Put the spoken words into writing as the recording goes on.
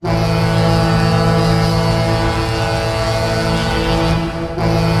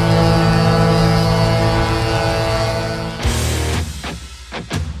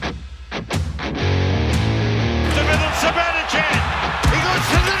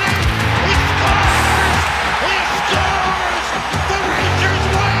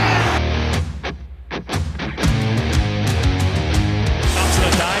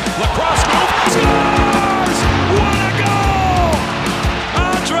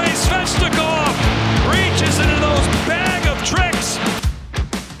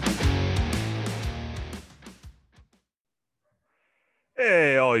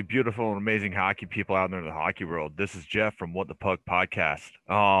really beautiful and amazing hockey people out there in the hockey world. This is Jeff from What the Puck podcast.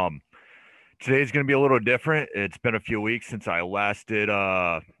 Today's going to be a little different. It's been a few weeks since I last did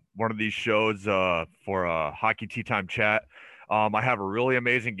one of these shows for a hockey tea time chat. I have a really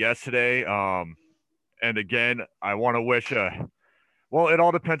amazing guest today. And again, I want to wish well, it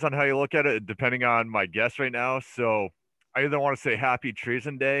all depends on how you look at it, depending on my guest right now. So I either want to say Happy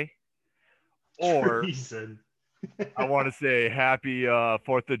Treason Day, or Treason. I want to say Happy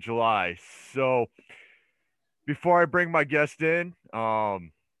 4th of July. So before I bring my guest in, I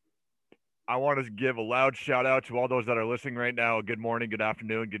want to give a loud shout out to all those that are listening right now. Good morning, good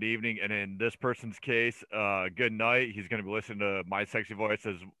afternoon, good evening, and in this person's case, good night. He's going to be listening to my sexy voice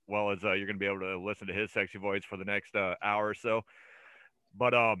as well as you're going to be able to listen to his sexy voice for the next hour or so.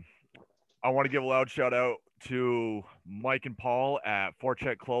 But I want to give a loud shout out to Mike and Paul at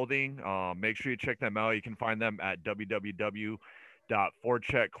Forecheck Clothing. Make sure you check them out. You can find them at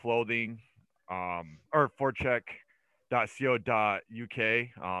www.forecheckclothing or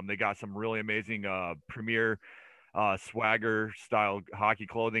forecheck.co.uk. They got some really amazing premier swagger style hockey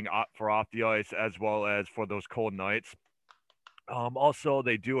clothing for off the ice as well as for those cold nights. Also,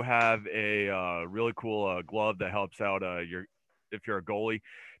 they do have a really cool glove that helps out your if you're a goalie,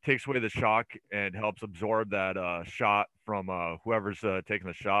 takes away the shock and helps absorb that shot from whoever's taking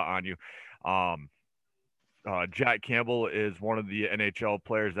the shot on you. Um, Jack Campbell is one of the NHL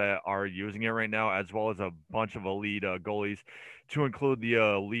players that are using it right now, as well as a bunch of elite goalies, to include the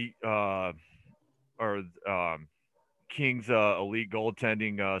elite or King's elite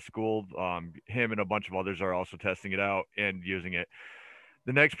goaltending school. Him and a bunch of others are also testing it out and using it.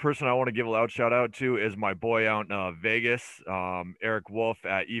 The next person I want to give a loud shout out to is my boy out in Vegas, Eric Wolf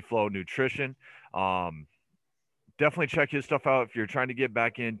at eFlow Nutrition. Um, Definitely check his stuff out if you're trying to get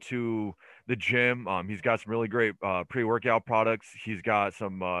back into the gym. He's got some really great pre-workout products. He's got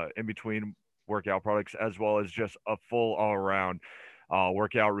some in-between workout products as well as just a full all-around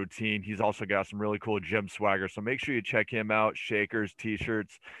workout routine. He's also got some really cool gym swagger. So make sure you check him out. Shakers,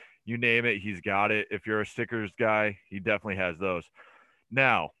 t-shirts, you name it, he's got it. If you're a stickers guy, he definitely has those.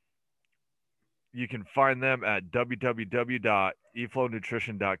 Now, you can find them at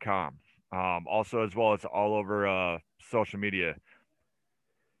www.eflownutrition.com. Also, as well as all over social media.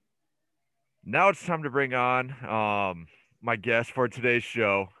 Now it's time to bring on my guest for today's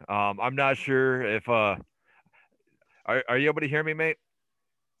show. I'm not sure if are you able to hear me, mate?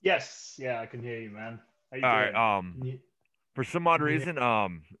 Yes, yeah, I can hear you, man. How you All right. doing? Can you, For some odd can you hear?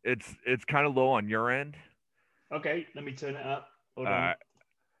 reason, it's kind of low on your end. Okay, let me turn it up. Hold All on. right.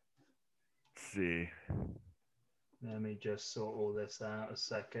 Let's see. Let me just sort all this out a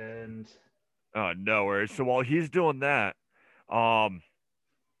second. No worries. So while he's doing that, um,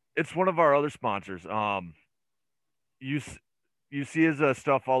 it's one of our other sponsors. You you see his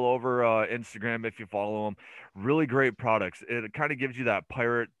stuff all over Instagram if you follow him. Really great products. It kind of gives you that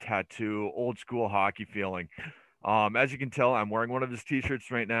pirate tattoo, old school hockey feeling. As you can tell, I'm wearing one of his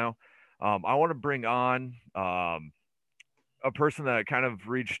T-shirts right now. I want to bring on a person that kind of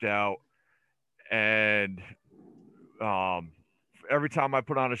reached out, and um, every time I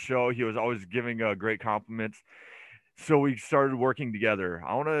put on a show, he was always giving great compliments. So we started working together.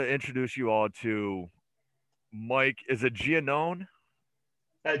 I want to introduce you all to Mike. Is it Giannone?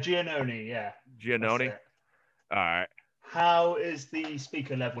 Giannone, yeah, that's Giannone? it. All right. How is the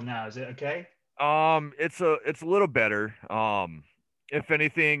speaker level now? Is it okay? It's a little better. If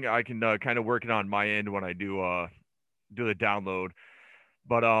anything, I can kind of work it on my end when I do the download.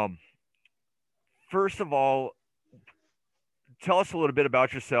 But first of all, tell us a little bit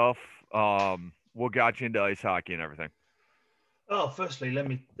about yourself. What got you into ice hockey and everything? Oh, firstly, let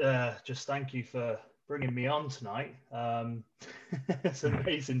me just thank you for bringing me on tonight. It's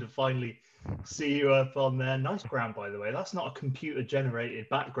amazing to finally see you up on there. Nice ground, by the way. That's not a computer-generated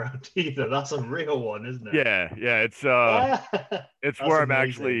background either. That's a real one, isn't it? Yeah, it's That's where I'm amazing.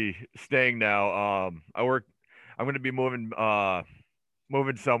 actually staying now. I'm going to be moving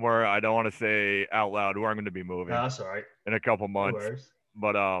somewhere. I don't want to say out loud where I'm going to be No, moving that's all right. in a couple No months. worries.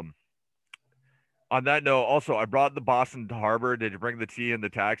 But on that note, also I brought the Boston Harbor. Did you bring the tea and the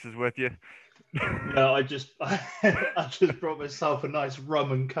taxes with you? No, I just I just brought myself a nice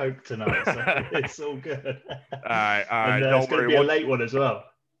rum and coke tonight, so it's all good. All And right. it's Don't going to worry. be a late one as well.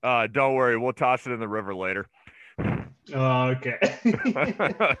 Don't worry. We'll toss it in the river later. Oh, okay.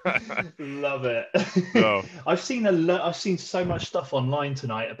 Love it. So I've seen a lot. I've seen so much stuff online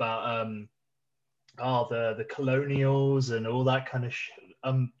tonight about the colonials and all that kind of.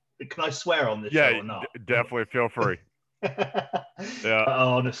 Can I swear on this yeah, show or not? definitely feel free. Yeah.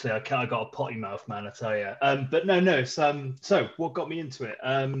 Honestly, I can't. I got a potty mouth, man. I tell you. But no. So what got me into it?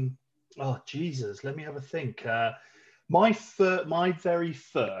 Oh Jesus, let me have a think. My very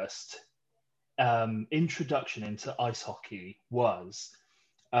first introduction into ice hockey was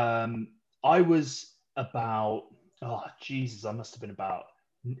I was about Jesus, I must have been about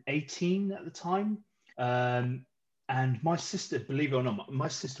 18 at the time. And my sister, believe it or not, my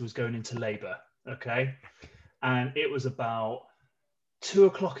sister was going into labor. Okay. And it was about 2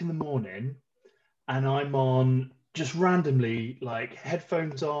 o'clock in the morning, and I'm on just randomly like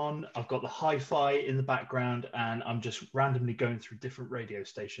headphones on. I've got the hi-fi in the background, and I'm just randomly going through different radio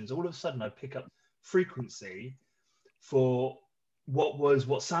stations. All of a sudden, I pick up frequency for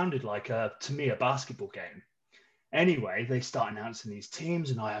what sounded like to me a basketball game. Anyway, they start announcing these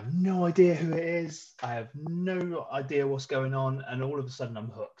teams, and I have no idea who it is. I have no idea what's going on, and all of a sudden, I'm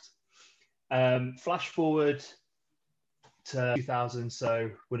hooked. Flash forward to 2000, so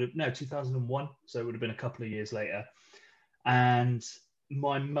 2001, so it would have been a couple of years later, and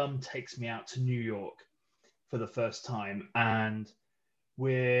my mum takes me out to New York for the first time, and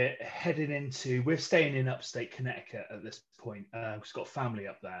we're staying in upstate Connecticut at this point. We've got family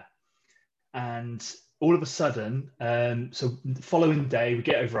up there, and all of a sudden, so the following day we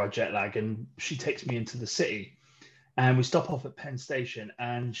get over our jet lag, and she takes me into the city. And we stop off at Penn Station,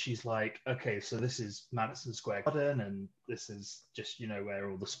 and she's like, okay, so this is Madison Square Garden, and this is just,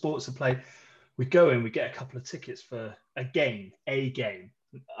 where all the sports are played. We go in, we get a couple of tickets for a game. I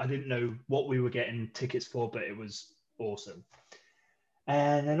didn't know what we were getting tickets for, but it was awesome.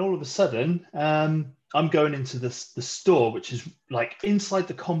 And then all of a sudden, I'm going into the store, which is like inside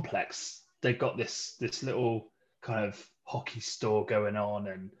the complex. They've got this little kind of hockey store going on,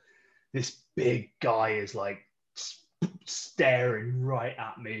 and this big guy is like staring right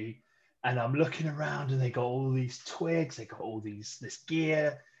at me, and I'm looking around, and they got all these twigs, they got all this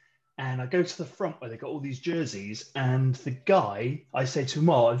gear, and I go to the front where they got all these jerseys, and the guy, I say to him,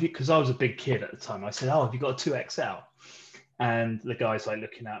 "Oh, because I was a big kid at the time, I said, "Oh, have you got a 2XL?" And the guy's like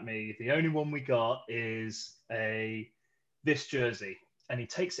looking at me. The only one we got is this jersey, and he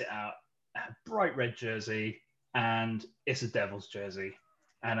takes it out, a bright red jersey, and it's a Devils jersey,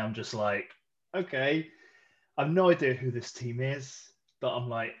 and I'm just like, okay. I've no idea who this team is, but I'm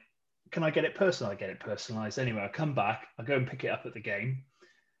like, can I get it personal? I get it personalized. Anyway, I come back, I go and pick it up at the game,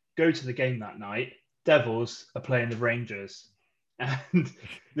 go to the game that night. Devils are playing the Rangers. And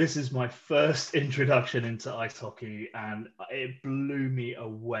this is my first introduction into ice hockey, and it blew me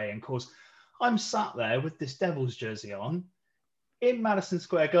away. And of course, I'm sat there with this Devils jersey on in Madison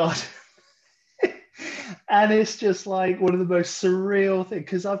Square Garden. And it's just like one of the most surreal things,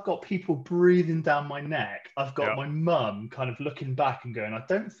 because I've got people breathing down my neck. I've got my mum kind of looking back and going, I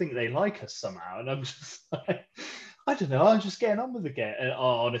don't think they like us somehow. And I'm just like, I don't know, I'm just getting on with the game. And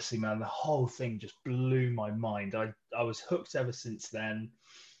honestly, man, the whole thing just blew my mind. I was hooked ever since then.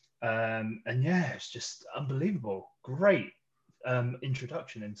 And yeah, it's just unbelievable. Great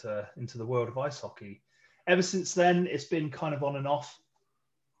introduction into the world of ice hockey. Ever since then, it's been kind of on and off.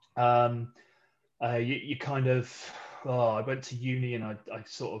 You kind of, I went to uni, and I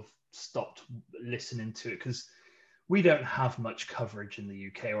sort of stopped listening to it because we don't have much coverage in the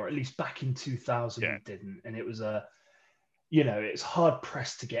UK, or at least back in 2000 we didn't. And it was it's hard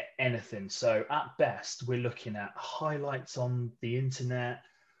pressed to get anything. So at best, we're looking at highlights on the internet.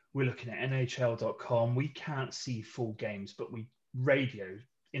 We're looking at NHL.com. We can't see full games, but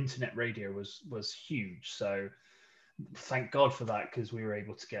internet radio was huge. So thank God for that, because we were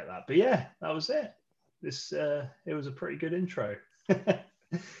able to get that. But yeah, that was it. It was a pretty good intro.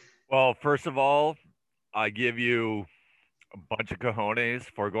 Well, first of all, I give you a bunch of cojones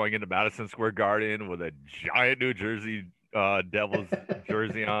for going into Madison Square Garden with a giant New Jersey Devils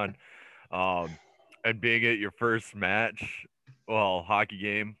jersey on, and being at your first match, hockey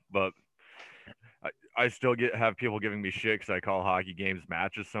game. But I still have people giving me shit because I call hockey games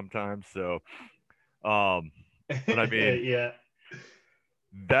matches sometimes. So, but I mean, yeah,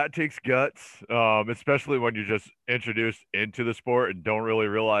 that takes guts, especially when you're just introduced into the sport and don't really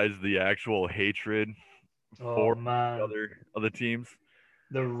realize the actual hatred for other teams.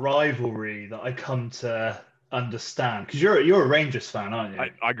 The rivalry that I come to understand, because you're a Rangers fan, aren't you?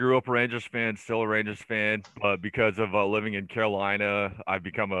 I grew up a Rangers fan, still a Rangers fan, but because of living in Carolina, I've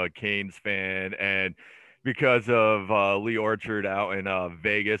become a Canes fan, and because of Lee Orchard out in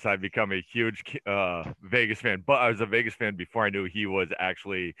Vegas, I've become a huge Vegas fan. But I was a Vegas fan before I knew he was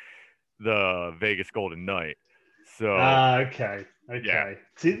actually the Vegas Golden Knight. So okay. Yeah.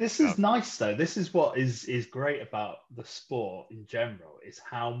 See, this is nice though. This is what is great about the sport in general, is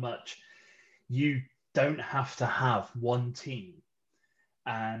how much you don't have to have one team.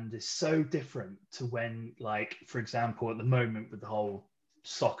 And it's so different to when, like, for example, at the moment with the whole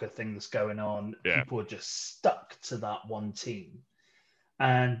soccer thing that's going on, Yeah. people are just stuck to that one team.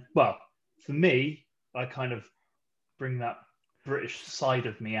 And well, for me, I kind of bring that British side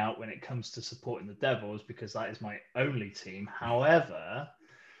of me out when it comes to supporting the Devils because that is my only team. However,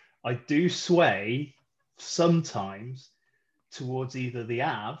 I do sway sometimes towards either the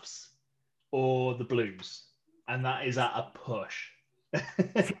Avs or the Blues, and that is at a push.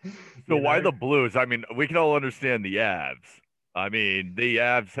 So why the Blues? I mean, we can all understand the Avs. I mean, the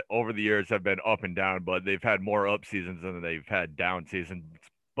Avs over the years have been up and down, but they've had more up seasons than they've had down seasons.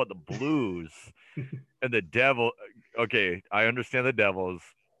 But the Blues and the Devil, okay, I understand the Devils.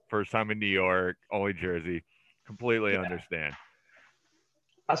 First time in New York, only jersey. Completely understand.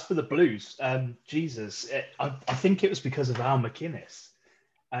 As for the Blues, Jesus, I think it was because of Al McInnes,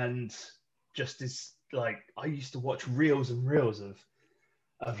 and just as like I used to watch reels and reels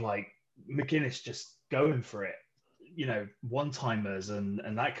of like McInnes just going for it, one timers and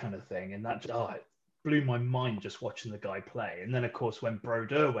that kind of thing, and that it blew my mind just watching the guy play. And then of course when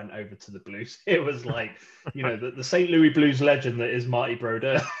Brodeur went over to the Blues, it was like the St. Louis Blues legend that is Marty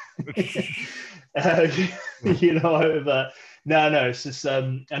Brodeur. No, it's just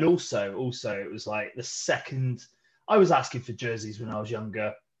and also it was like the second I was asking for jerseys when I was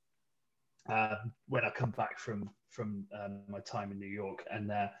younger. When I come back from my time in New York,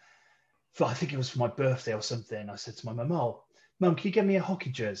 and I think it was for my birthday or something, I said to my mum, "Oh, Mum, can you get me a hockey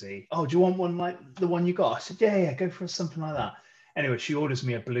jersey? Oh, do you want one like the one you got?" I said, "Yeah, go for something like that." Anyway, she orders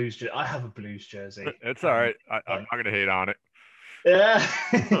me a Blues jersey. I have a Blues jersey. It's all right. I'm not gonna hate on it. Yeah,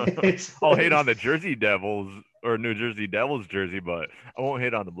 I'll hate on the Jersey Devils or New Jersey Devils jersey, but I won't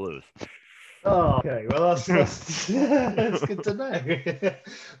hate on the Blues. Oh, okay. Well, that's that's good to know.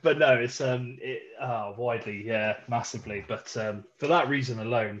 But no, it's widely, massively. But for that reason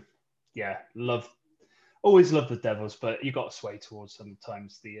alone, always love the Devils. But you got to sway towards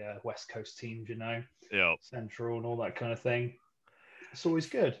sometimes the West Coast teams, Yeah. Central and all that kind of thing. It's always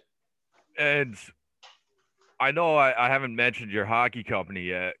good. And I know I haven't mentioned your hockey company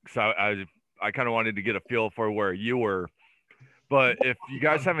yet, because I kind of wanted to get a feel for where you were. But if you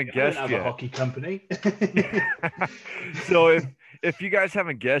guys haven't guessed I don't have yet, a hockey company. So if you guys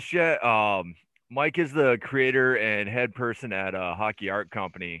haven't guessed yet, Mike is the creator and head person at a hockey art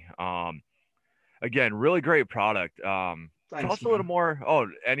company. Again, really great product. Tell Thanks, us a little man. more. Oh,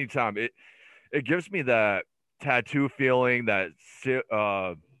 anytime. It gives me that tattoo feeling, that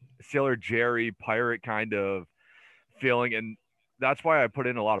Sailor Jerry pirate kind of feeling, and that's why I put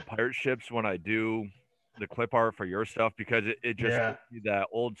in a lot of pirate ships when I do the clip art for your stuff, because it just Yeah. gives you that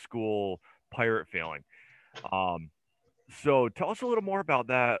old school pirate feeling. Um, so tell us a little more about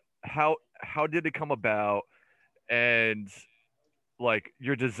that. How did it come about? And like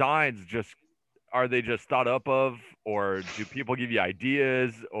your designs, just are they just thought up of, or do people give you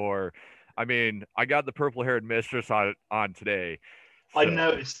ideas? Or I mean, I got the purple haired mistress on today. I So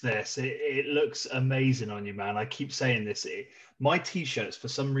noticed this. It looks amazing on you, man. I keep saying this. My t-shirts, for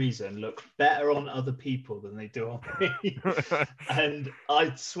some reason, look better on other people than they do on me. And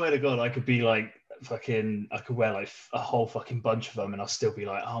I swear to God, I could be like I could wear like a whole fucking bunch of them, and I'll still be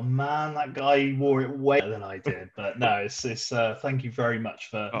like, oh man, that guy wore it way better than I did. But no, it's thank you very much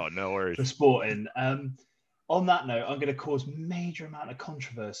oh, no worries. for sporting. On that note, I'm going to cause major amount of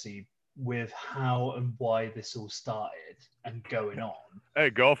controversy with how and why this all started and going on. Hey,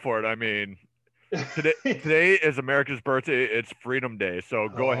 go for it. I mean, today is America's birthday. It's Freedom Day, so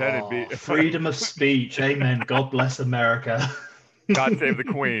go ahead and be freedom of speech. Amen. God bless America. God save the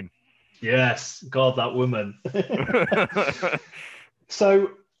Queen. Yes, God, that woman.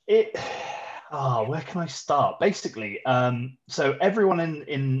 So where can I start? Basically, so everyone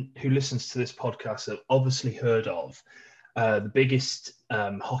in who listens to this podcast have obviously heard of the biggest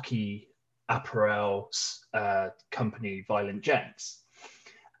hockey apparel company, Violent Gents.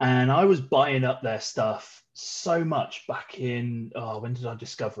 And I was buying up their stuff so much back in, when did I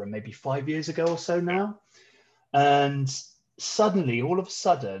discover them? Maybe 5 years ago or so now. And suddenly, all of a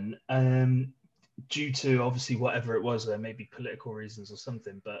sudden, due to obviously whatever it was, there may be political reasons or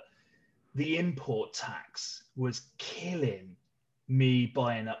something, but the import tax was killing me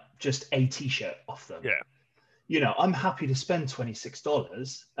buying up just a t-shirt off them. Yeah. I'm happy to spend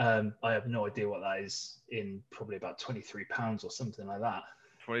 $26. I have no idea what that is in probably about £23 or something like that.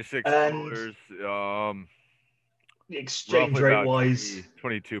 $26. The exchange rate wise,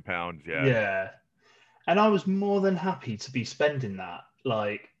 22 pounds. Yeah. Yeah. And I was more than happy to be spending that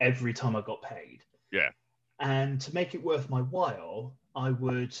like every time I got paid. Yeah. And to make it worth my while, I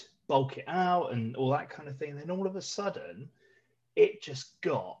would bulk it out and all that kind of thing. And then all of a sudden, it just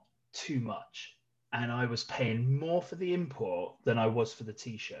got too much. And I was paying more for the import than I was for the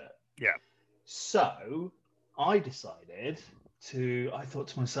t-shirt. Yeah. So I decided I thought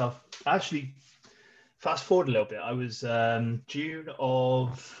to myself, actually, fast forward a little bit. I was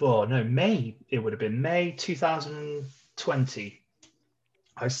May. It would have been May 2020.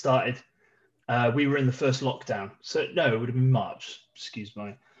 I started. We were in the first lockdown. So, no, it would have been March. Excuse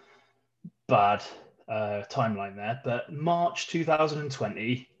my bad timeline there. But March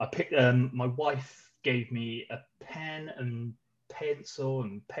 2020, I picked, my wife gave me a pen and pencil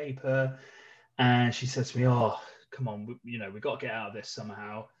and paper. And she said to me, oh, come on, we've got to get out of this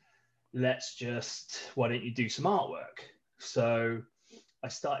somehow. Why don't you do some artwork? So I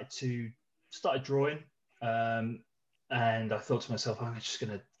started drawing. And I thought to myself, I'm just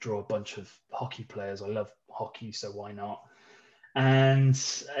going to draw a bunch of hockey players. I love hockey, so why not? And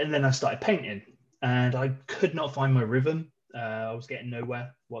then I started painting, and I could not find my rhythm. I was getting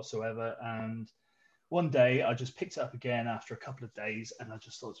nowhere whatsoever. And one day I just picked it up again after a couple of days, and I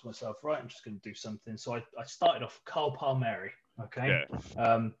just thought to myself, right, I'm just going to do something. So I started off Carl Palmieri, okay?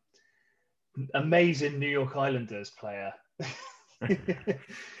 Yeah. Amazing New York Islanders player.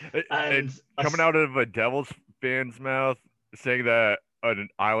 And coming out of a Devils fan's mouth saying that an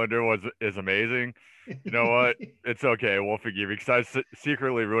Islander is amazing, you know what? It's okay. We'll forgive you, because I was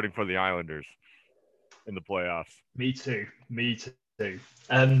secretly rooting for the Islanders in the playoffs. Me too.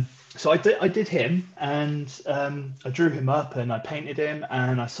 So I did him, and I drew him up and I painted him,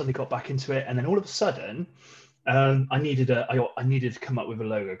 and I suddenly got back into it. And then all of a sudden, I needed to come up with a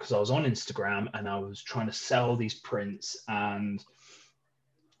logo, because I was on Instagram and I was trying to sell these prints, and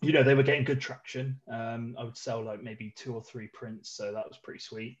they were getting good traction. I would sell like maybe 2 or 3 prints, so that was pretty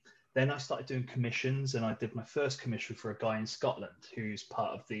sweet. Then I started doing commissions, and I did my first commission for a guy in Scotland who's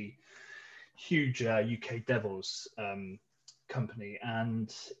part of the huge UK Devils company,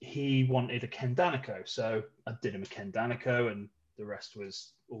 and he wanted a Ken Danico. So I did him a Ken Danico, and the rest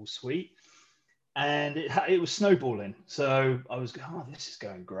was all sweet. And it was snowballing. So I was going, oh, this is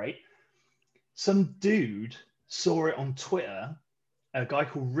going great. Some dude saw it on Twitter, a guy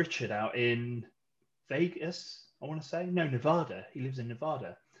called Richard out in Vegas, I want to say. No, Nevada. He lives in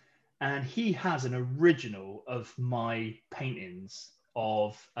Nevada. And he has an original of my paintings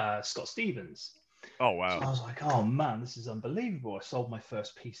of Scott Stevens. Oh, wow. So I was like, oh, man, this is unbelievable. I sold my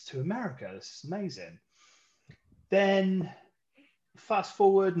first piece to America. This is amazing. Then fast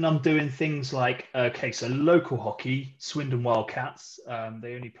forward, and I'm doing things like, so local hockey, Swindon Wildcats.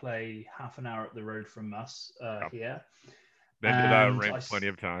 They only play half an hour up the road from us here. Been to that rink plenty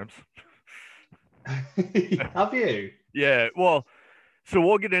of times. Have you? Yeah, well, so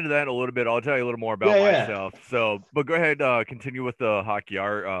we'll get into that in a little bit. I'll tell you a little more about myself. So, but go ahead, continue with the hockey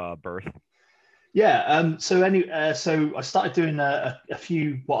art, Berth. Yeah. So I started doing a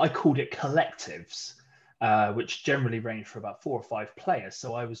few, what I called it, collectives, which generally range for about 4 or 5 players.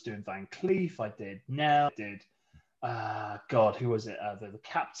 So I was doing Van Cleef, I did Nell, I did, who was it? The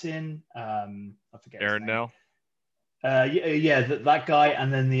captain, I forget Aaron his name. Nell. That guy,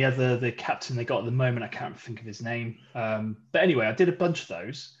 and then the captain they got at the moment, I can't think of his name. But anyway, I did a bunch of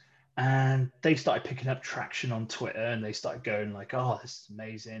those, and they started picking up traction on Twitter, and they started going like, "Oh, this is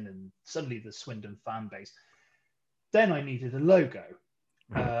amazing!" And suddenly the Swindon fan base. Then I needed a logo,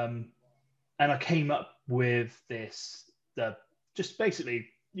 and I came up with just basically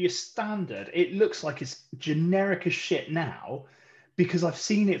your standard. It looks like it's generic as shit now, because I've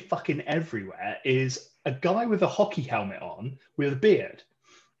seen it fucking everywhere. Is a guy with a hockey helmet on with a beard.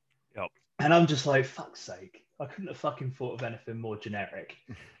 Yep. And I'm just like, fuck's sake. I couldn't have fucking thought of anything more generic.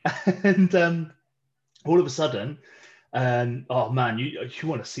 And all of a sudden, oh man, you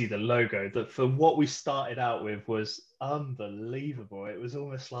want to see the logo. That for what we started out with was unbelievable. It was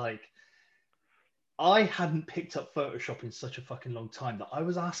almost like I hadn't picked up Photoshop in such a fucking long time that I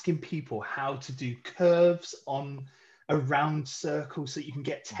was asking people how to do curves on a round circle so you can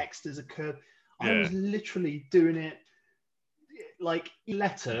get text as a curve. I was literally doing it like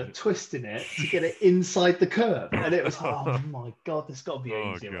letter, twisting it to get it inside the curve. And it was, oh my God, this got to be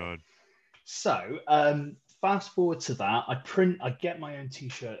easier. Oh, God. So fast forward to that, I get my own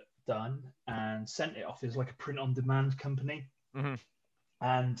t-shirt done and sent it off. It was like a print on demand company. Mm-hmm.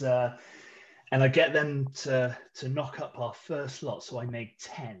 And I get them to knock up our first lot. So I made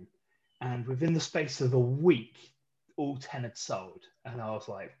 10. And within the space of a week, all 10 had sold. And I was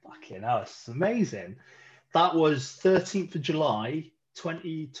like, fucking hell, this is amazing. That was 13th of July,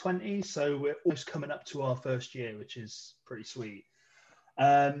 2020. So we're almost coming up to our first year, which is pretty sweet.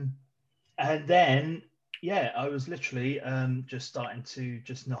 And then yeah, I was literally just starting to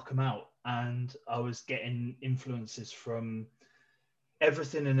just knock them out, and I was getting influences from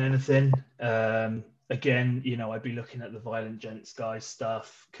everything and anything. Again, I'd be looking at the Violent Gents guys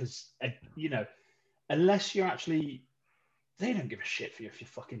stuff because, unless you're actually, they don't give a shit for you if you're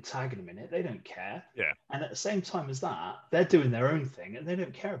fucking tagging them in it. They don't care. Yeah. And at the same time as that, they're doing their own thing and they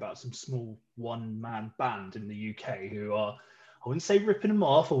don't care about some small one-man band in the UK who are, I wouldn't say ripping them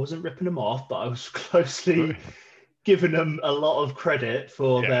off. I wasn't ripping them off, but I was closely giving them a lot of credit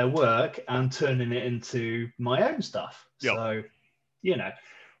for their work and turning it into my own stuff. Yep. So,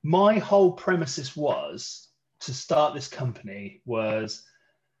 my whole premises was to start this company was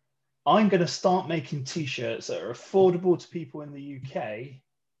I'm going to start making t-shirts that are affordable to people in the UK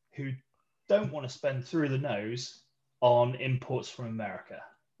who don't want to spend through the nose on imports from America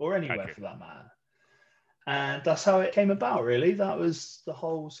or anywhere for that matter. And that's how it came about, really. That was the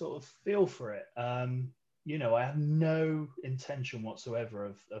whole sort of feel for it. I have no intention whatsoever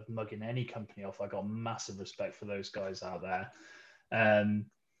of mugging any company off. I got massive respect for those guys out there.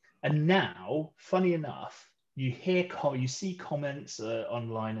 And now, funny enough, you see comments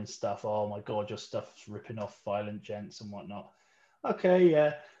online and stuff. Oh my God, your stuff's ripping off Violent Gents and whatnot. Okay,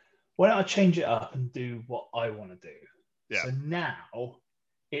 yeah. Why don't I change it up and do what I want to do? Yeah. So now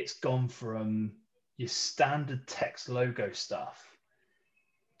it's gone from your standard text logo stuff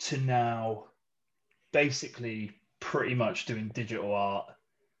to now basically pretty much doing digital art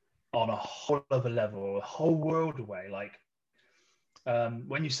on a whole other level, a whole world away. Like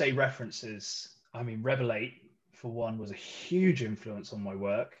when you say references, I mean, Rebel 8, for one, was a huge influence on my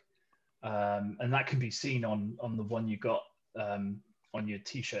work. And that can be seen on the one you got on your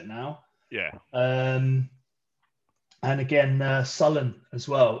t-shirt now. Yeah. And again, Sullen as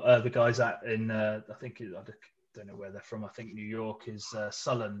well. The guys out in, I don't know where they're from. I think New York is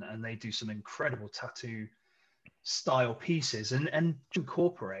Sullen, and they do some incredible tattoo style pieces and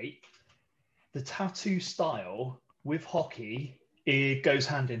incorporate the tattoo style with hockey. It goes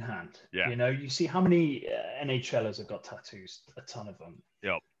hand in hand. Yeah. You see how many NHLers have got tattoos? A ton of them.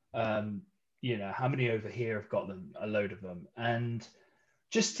 Yep. How many over here have got them? A load of them. And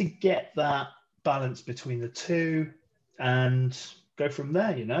just to get that balance between the two and go from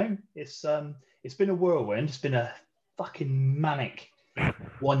there, it's been a whirlwind. It's been a fucking manic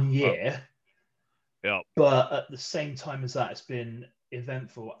 1 year. Yep. But at the same time as that, it's been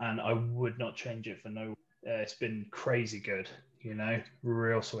eventful, and I would not change it for no. It's been crazy good,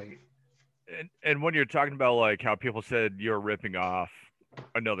 real sweet. And when you're talking about like how people said you're ripping off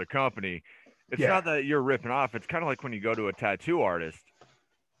another company, it's not that you're ripping off. It's kind of like when you go to a tattoo artist.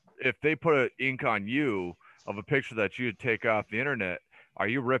 If they put ink on you of a picture that you take off the internet, are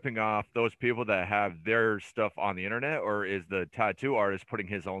you ripping off those people that have their stuff on the internet, or is the tattoo artist putting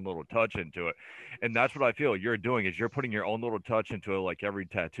his own little touch into it? And that's what I feel you're doing, is you're putting your own little touch into it, like every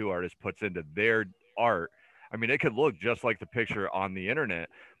tattoo artist puts into their art. I mean, it could look just like the picture on the internet,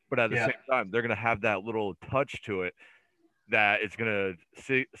 but at the same time, they're going to have that little touch to it that is going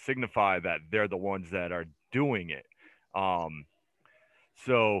to signify that they're the ones that are doing it.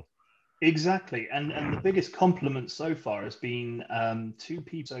 So exactly, and the biggest compliment so far has been two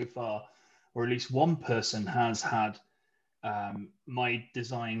people so far, or at least one person has had my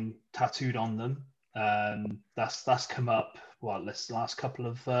design tattooed on them. That's come up this last couple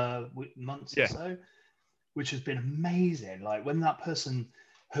of months or so, which has been amazing. Like when that person,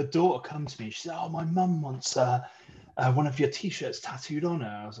 her daughter, come to me, she said, "Oh, my mum wants one of your t-shirts tattooed on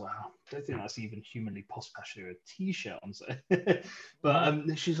her." I was like, "Oh, I don't think that's even humanly possible to do a t-shirt on." So,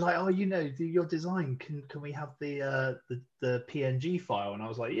 but she's like, "Oh, your design. Can we have the PNG file?" And I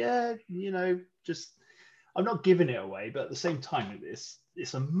was like, "Yeah, just." I'm not giving it away, but at the same time,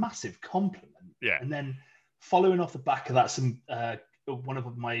 it's a massive compliment. Yeah. And then following off the back of that, some one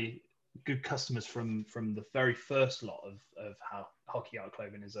of my good customers from the very first lot of Hockey Art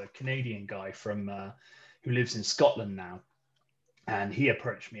Clothing is a Canadian guy from who lives in Scotland now, and he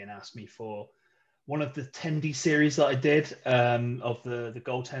approached me and asked me for one of the Tendy series that I did of the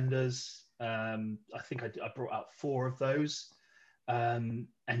goaltenders. I think I brought out 4 of those, and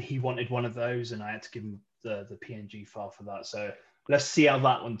he wanted one of those, and I had to give him the PNG file for that. So let's see how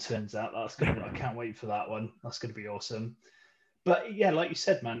that one turns out. I can't wait for that one. That's gonna be awesome. But yeah, like you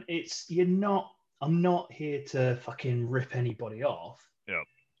said, man, I'm not here to fucking rip anybody off. Yeah.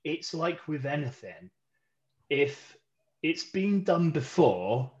 It's like with anything, if it's been done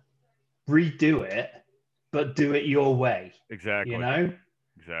before, redo it, but do it your way. Exactly.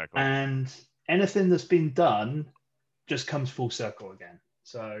 Exactly. And anything that's been done just comes full circle again.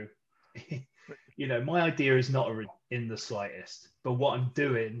 So my idea is not in the slightest, but what I'm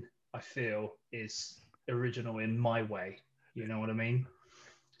doing, I feel, is original in my way. You know what I mean?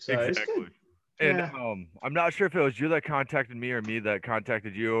 So it's Exactly. good. And Yeah. I'm not sure if it was you that contacted me or me that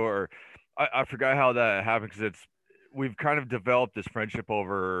contacted you, or I forgot how that happened because we've kind of developed this friendship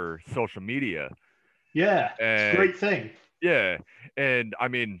over social media. Yeah. It's a And great thing. yeah, and I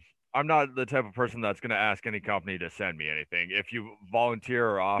mean, I'm not the type of person that's gonna ask any company to send me anything. If you volunteer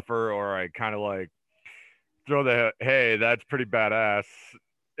or offer, or I kind of like throw the hey, that's pretty badass.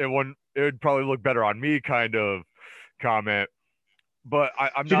 It would probably look better on me kind of comment. But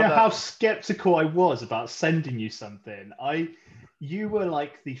I'm Do you not know that. how skeptical I was about sending you something? You were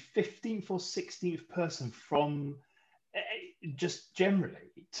like the 15th or 16th person from just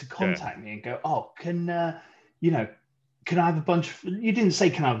generally to Yeah, contact me and go, oh, you know, can I have a bunch of, you didn't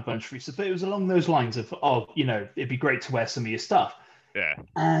say can I have a bunch of free stuff, but it was along those lines of, oh, it'd be great to wear some of your stuff. yeah.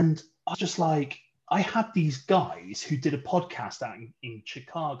 And I was just like, I had these guys who did a podcast out in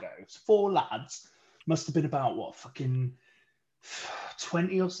Chicago. It's 4 lads, must have been about what, fucking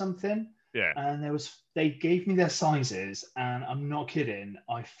 20 or something. Yeah. And they gave me their sizes, and I'm not kidding,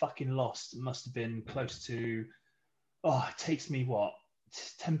 I fucking lost. It must have been close to, oh, it takes me what,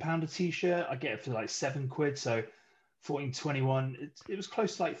 £10 a t-shirt. I get it for like £7. So 14, 21, it was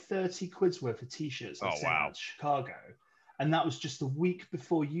close to like 30 quid's worth of t-shirts I Oh sent wow. out to Chicago. And that was just a week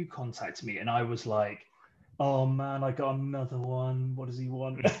before you contacted me. And I was like, oh man, I got another one. What does he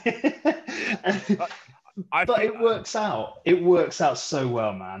want? I But feel it works out. It works out so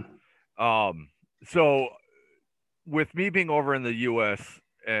well, man. so with me being over in the US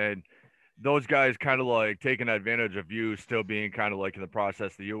and those guys kind of like taking advantage of you still being kind of like in the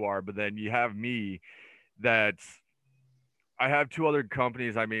process that you are, but then you have me that's I have two other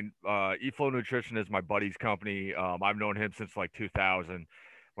companies. I mean, eFlow Nutrition is my buddy's company. I've known him since like 2000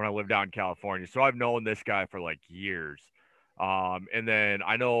 when I lived out in California. So I've known this guy for like years. And then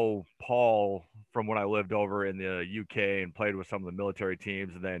I know Paul from when I lived over in the UK and played with some of the military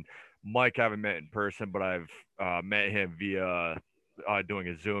teams. And then Mike, I haven't met in person, but I've met him via doing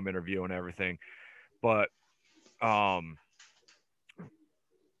a Zoom interview and everything. But um,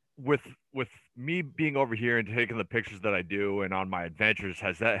 with with me being over here and taking the pictures that I do and on my adventures,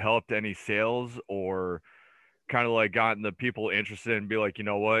 has that helped any sales or kind of like gotten the people interested and be like, you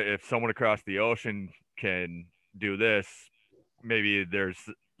know what, if someone across the ocean can do this, maybe there's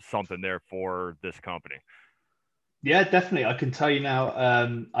something there for this company. Yeah, definitely. I can tell you now.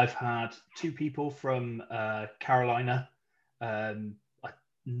 I've had 2 people from Carolina. I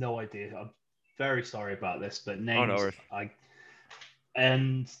no idea. I'm very sorry about this, but Oh no names worries.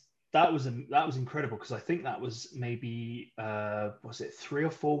 and that was incredible because I think that was maybe was it 3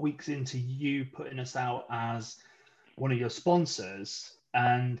 or 4 weeks into you putting us out as one of your sponsors,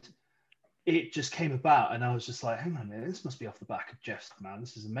 and it just came about, and I was just like, hang on a minute, this must be off the back of Jeff's, man.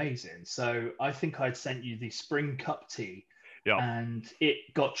 This is amazing. So I think I'd sent you the spring cup tea, Yep. and it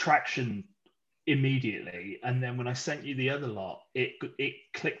got traction immediately. And then when I sent you the other lot, it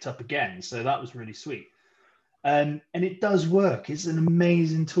clicked up again. So that was really sweet. And it does work. It's an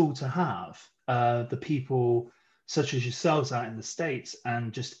amazing tool to have. The people such as yourselves out in the States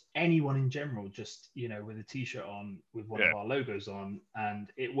and just anyone in general, just, with a t-shirt on with one Yeah. of our logos on, and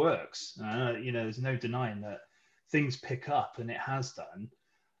it works. There's no denying that things pick up, and it has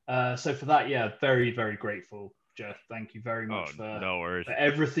done. So for that, yeah, very, very grateful, Jeff. Thank you very Oh much for no worries.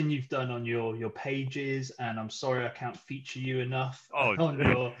 everything you've done on your pages. And I'm sorry I can't feature you enough Oh, on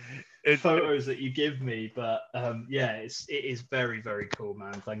your it photos that you give me, but yeah, it is very, very cool,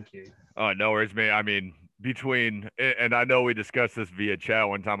 man. Thank you. oh no worries, man. I mean, and I know we discussed this via chat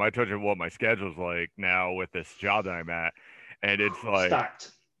one time. I told you what my schedule's like now with this job that I'm at, and it's like, Stacked.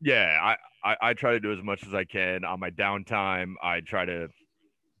 yeah, I try to do as much as I can on my downtime. I try to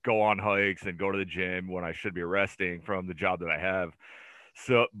go on hikes and go to the gym when I should be resting from the job that I have.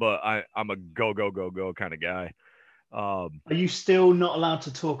 So, but I'm a go kind of guy. Are you still not allowed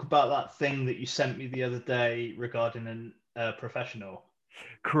to talk about that thing that you sent me the other day regarding a professional?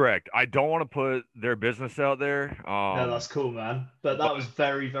 Correct. I don't want to put their business out there. No, that's cool, man. But But that was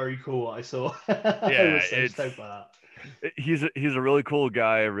very, very cool what I saw. I yeah, was so stoked by that. he's a really cool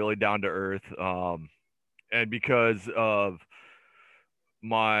guy, really down to earth. And because of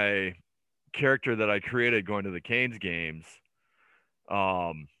my character that I created going to the Canes games,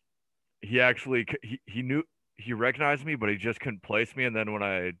 um, he knew he recognized me, but he just couldn't place me. And then when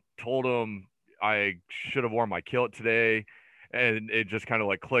I told him I should have worn my kilt today, and it just kind of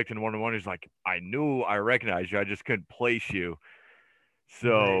like clicked in one. He's like, I knew I recognized you, I just couldn't place you.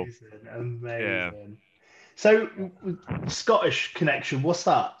 So Amazing, yeah. amazing. So, Scottish connection, what's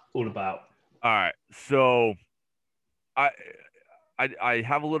that all about? All right. So I I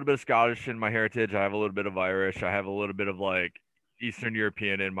have a little bit of Scottish in my heritage. I have a little bit of Irish. I have a little bit of like Eastern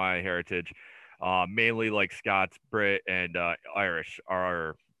European in my heritage. Mainly like Scots, Brit, and Irish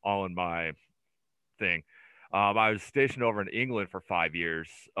are all in my thing. I was stationed over in England for 5 years,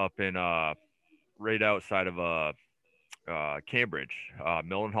 up in right outside of Cambridge,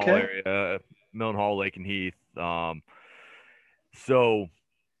 Millenhall Okay. area, Millenhall, Lake and Heath. So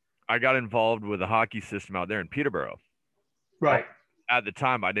I got involved with the hockey system out there in Peterborough. Right. At the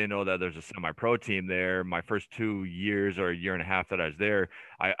time, I didn't know that there's a semi-pro team there. My first 2 years or a year and a half that I was there,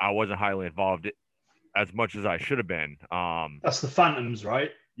 I wasn't highly involved as much as I should have been. That's the Phantoms,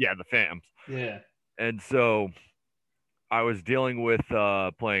 right? Yeah, the Phantoms. Yeah. And so I was dealing with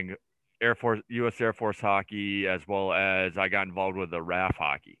playing Air Force, U.S. Air Force hockey, as well as I got involved with the RAF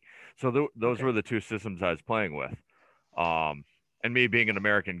hockey. So those Okay. were the two systems I was playing with. And me being an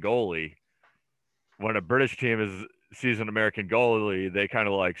American goalie, when a British team sees an American goalie, they kind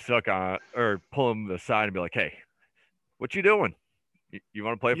of like suck on or pull him aside and be like, "Hey, what you doing? You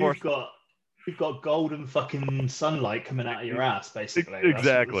want to play for us?" You've got you've got golden fucking sunlight coming out of E- your ass, basically. That's what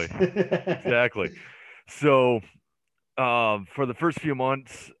Exactly, this. exactly. So for the first few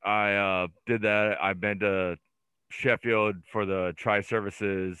months, I did that. I've been to Sheffield for the Tri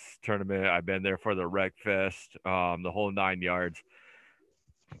Services tournament. I've been there for the Rec Fest, the whole 9 yards.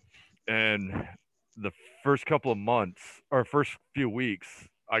 And the first couple of months or first few weeks,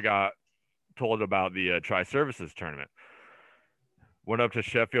 I got told about the Tri Services tournament. Went up to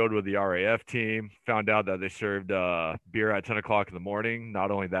Sheffield with the RAF team, found out that they served beer at 10 o'clock in the morning.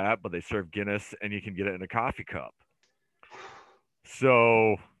 Not only that, but they serve Guinness and you can get it in a coffee cup.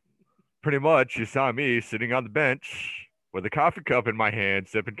 So pretty much you saw me sitting on the bench with a coffee cup in my hand,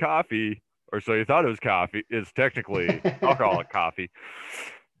 sipping coffee, or so you thought it was coffee. It's technically alcoholic coffee,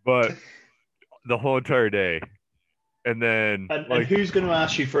 but the whole entire day. And then, And like, who's going to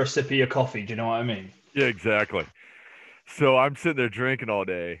ask you for a sip of your coffee? Do you know what I mean? yeah, exactly. So I'm sitting there drinking all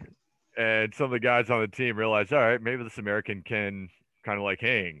day, and some of the guys on the team realize, all right, maybe this American can kind of like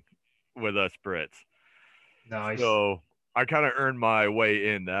hang with us Brits. Nice. So I kind of earned my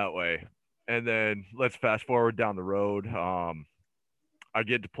way in that way. And then let's fast forward down the road. I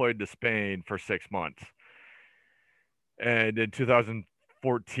get deployed to Spain for 6 months. And in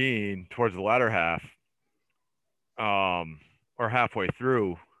 2014, towards the latter half, or halfway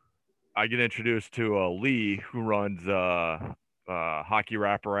through, I get introduced to Lee, who runs Hockey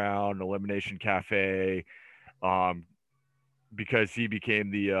Wraparound, Elimination Cafe, um, because he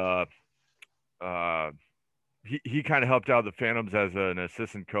became the he kind of helped out the Phantoms as an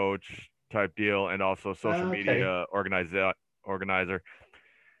assistant coach type deal and also social Okay. media organizer.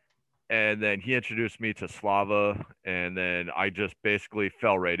 And then he introduced me to Slava, and then I just basically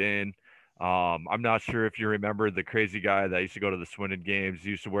fell right in. I'm not sure if you remember the crazy guy that used to go to the Swindon games,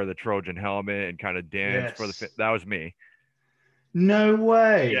 used to wear the Trojan helmet and kind of dance for Yes. that was me. No Yeah,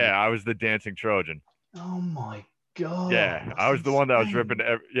 way. I was the dancing Trojan. Oh my God. Yeah, I That's was the one that was ripping.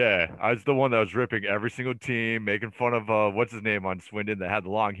 insane. Yeah, I was the one that was ripping every single team, making fun of what's his name on Swindon that had the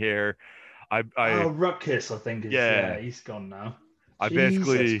long hair. I Oh, Ruckus, I think is, yeah, yeah, he's gone now. I Jesus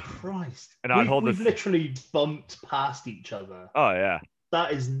basically Christ. and I'd We've hold we've this. literally bumped past each other. Oh yeah,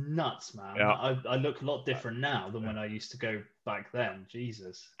 That is nuts, man. yeah. I look a lot different now than when I used to go back then.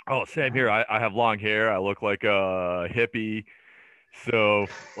 Jesus. Oh, Fucking same here. hell. I have long hair. I look like a hippie. So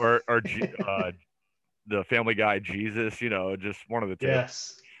the Family Guy Jesus, just one of the two.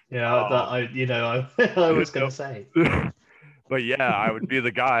 Yes. Yeah, that Um, I was gonna say. but yeah, I would be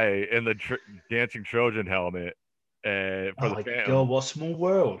the guy in the dancing Trojan helmet, for Oh the my Phantom. God, what a small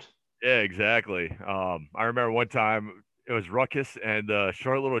world. Yeah, exactly. I remember one time it was Ruckus and the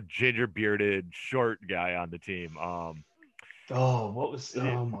short little ginger bearded short guy on the team. Oh, what was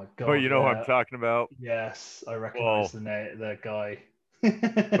Yeah, oh my but God, you know who I'm yeah. talking about. Yes, I recognize Well, the guy.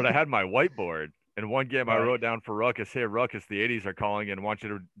 but I had my whiteboard. And one game I Right. wrote down for Ruckus, hey Ruckus, the '80s are calling and want you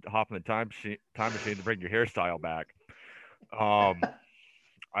to hop in the time machine to bring your hairstyle back. Um,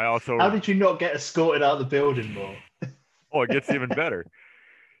 I How also, did you not get escorted out of the building, Mo? oh, it gets even better.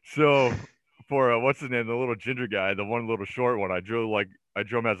 So for what's his name, the little ginger guy, the one little short one, I drew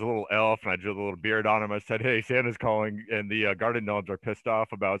him as a little elf, and I drew a little beard on him. I said, "Hey, Santa's calling, and the garden gnomes are pissed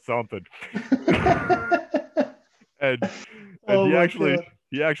off about something." and and Oh he my actually God.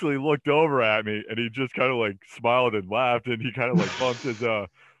 he actually looked over at me, and he just kind of like smiled and laughed, and he kind of like bumped his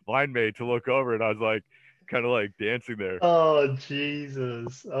line mate to look over, and I was like, kind of like dancing there. Oh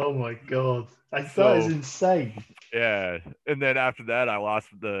Jesus. Oh my God. That is So insane. yeah, and then after that, I lost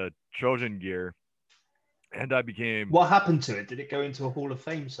the Trojan gear, and I became What happened to it? Did it go into a Hall of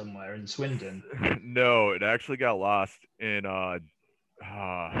Fame somewhere in Swindon? no, it actually got lost in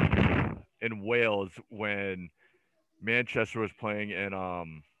in Wales when Manchester was playing in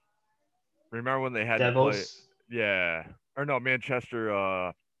remember when they had to play? Devils. Yeah, or no, Manchester.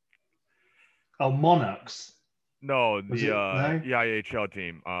 Oh, Monarchs. No, Was the it? No. EIHL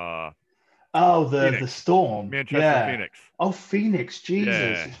team. Oh, the Phoenix, Storm. Manchester Yeah. Phoenix. Oh, Phoenix. Jesus.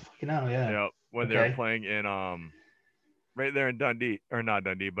 Yeah, Fucking hell. Yeah. yeah. When they were Okay. playing in right there in Dundee, or not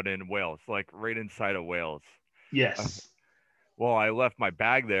Dundee, but in Wales, like right inside of Wales. Uh, Yes. well, I left my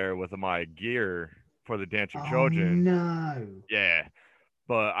bag there with my gear for the Dancing Oh Trojan. no. Yeah,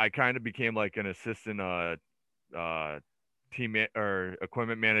 but I kind of became like an assistant or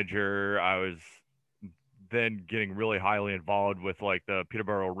equipment manager. I was then getting really highly involved with like the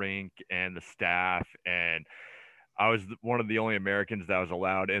Peterborough rink and the staff, and I was one of the only Americans that was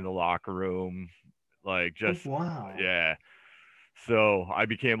allowed in the locker room. Like Oh just wow. yeah. So I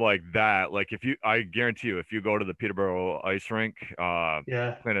became like that. Like if you, I guarantee you, if you go to the Peterborough ice rink,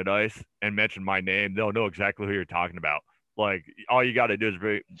 Yeah. Planet Ice, and mention my name, they'll know exactly who you're talking about. Like all you got to do is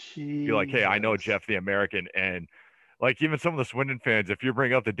be like, hey, I know Jesus. Jeff the American, and like even some of the Swindon fans, if you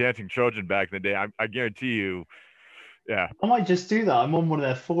bring up the Dancing Trojan back in the day, I guarantee you, yeah, I might just do that. I'm on one of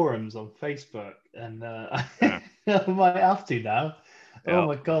their forums on Facebook, and yeah, I might have to now. Oh yeah,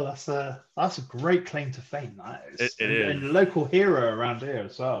 my god, that's a great claim to fame, that is, it and is. a local hero around here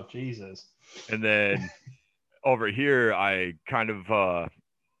as well. Jesus. And then over here, I kind of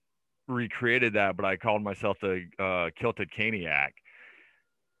recreated that, but I called myself the Kilted Caniac.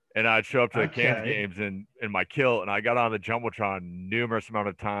 And I'd show up to the Canes Okay. games in my kilt, and I got on the jumbotron numerous amount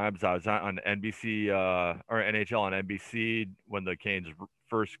of times. I was on NBC or NHL on NBC when the Canes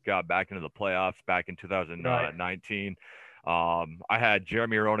first got back into the playoffs back in Right. 2019. I had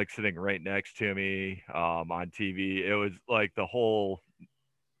Jeremy Roenick sitting right next to me on TV. It was like the whole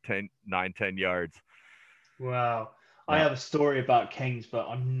 10 yards. Wow. I Yeah, have a story about Kings, but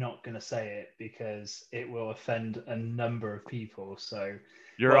I'm not going to say it because it will offend a number of people. So,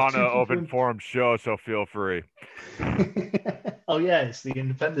 you're well, on an two people open in. forum show, so feel free. Oh yeah, it's the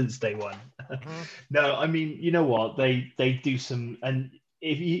Independence Day one. Mhm. No, I mean, you know what? They do some, and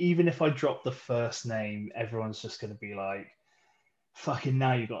even if I drop the first name, everyone's just going to be like, "Fucking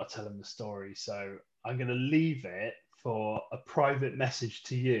now you got to tell them the story." So I'm going to leave it for a private message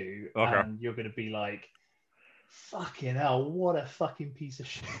to you, Okay. and you're going to be like, "Fucking hell, what a fucking piece of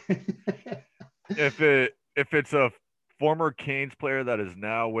shit." If it's a former Canes player that is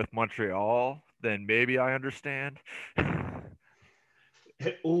now with Montreal, then maybe I understand.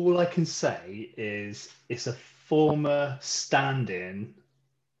 All I can say is it's a former stand-in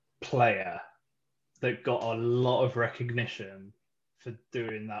player that got a lot of recognition for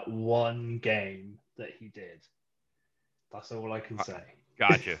doing that one game that he did. That's all I can say.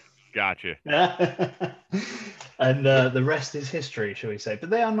 Gotcha. Gotcha. And the rest is history, shall we say? But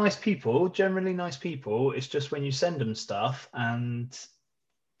they are nice people, generally nice people. It's just when you send them stuff and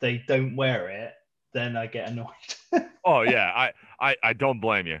they don't wear it, then I get annoyed. Oh yeah, I don't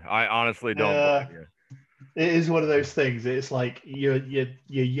blame you. I honestly don't blame Yeah, you. it is one of those things. It's like you're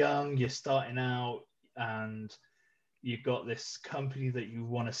young, you're starting out, and you've got this company that you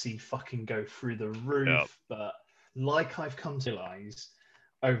want to see fucking go through the Yep. roof. But like I've come to realize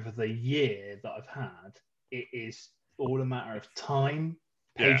over the year that I've had, it is all a matter of time,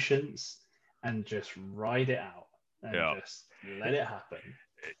 Yeah. patience, and just ride it out and Yeah. just let it happen.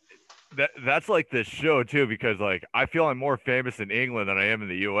 That's like this show too, because like I feel I'm more famous in England than I am in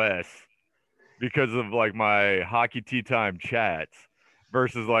the US because of like my hockey tea time chats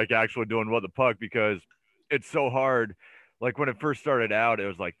versus like actually doing what the puck, because it's so hard. Like when it first started out, it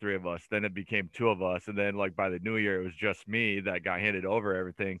was like three of us, then it became two of us, and then like by the new year it was just me that got handed over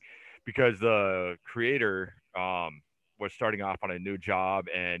everything because the creator was starting off on a new job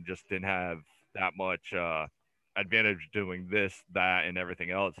and just didn't have that much advantage doing this, that, and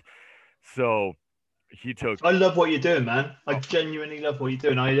everything else. So he took I love what you're doing, man. I oh, genuinely love what you're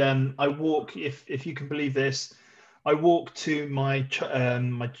doing. I walk, if you can believe this, I walk to my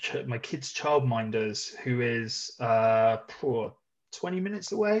kid's childminders, who is 20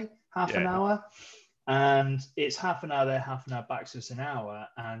 minutes away, half an yeah, hour, and it's half an hour there, half an hour back, so it's an hour.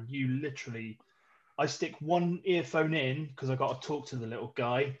 And you literally, I stick one earphone in because I got to talk to the little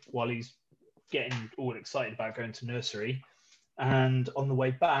guy while he's getting all excited about going to nursery. And on the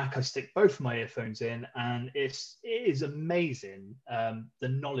way back, I stick both my earphones in, and it is amazing the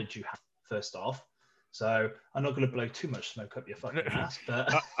knowledge you have. First off, so I'm not going to blow too much smoke up your fucking ass,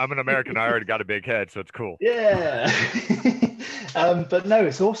 but I'm an American. I already got a big head, so it's cool. yeah. But no,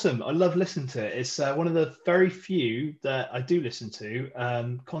 it's awesome. I love listening to it. It's one of the very few that I do listen to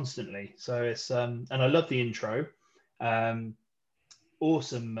constantly. So it's and I love the intro. Um,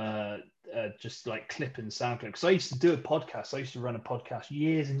 awesome just like clip and sound clip. Because I used to do a podcast. I used to run a podcast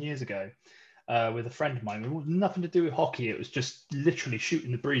years and years ago with a friend of mine. It was nothing to do with hockey. It was just literally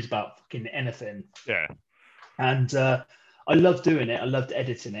shooting the breeze about fucking anything. Yeah. And I loved doing it. I loved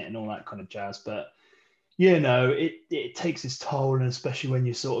editing it and all that kind of jazz. But you know, it takes its toll, and especially when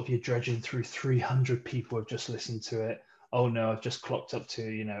you're dredging through 300 people have just listened to it. Oh no, I've just clocked up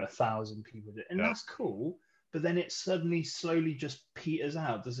to 1,000 people, and Yeah. that's cool. But then it suddenly slowly just peters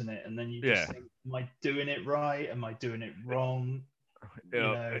out, doesn't it? And then you just think, am I doing it right? Am I doing it wrong?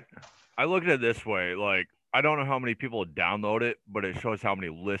 I look at it this way, like I don't know how many people download it, but it shows how many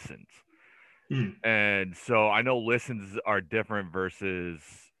listens. And so I know listens are different versus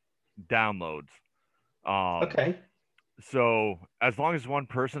downloads. Okay. So as long as one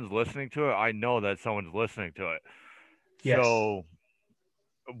person's listening to it, I know that someone's listening to it. Yes. So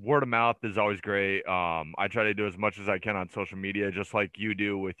word of mouth is always great. I try to do as much as I can on social media, just like you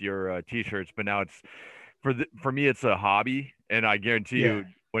do with your t-shirts. But now it's for me, it's a hobby, and I guarantee you,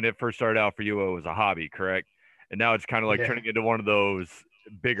 when it first started out for you, it was a hobby, correct? And now it's kind of like turning into one of those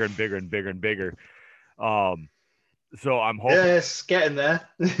bigger and bigger and bigger and bigger. So I'm hoping. Yeah, it's getting there.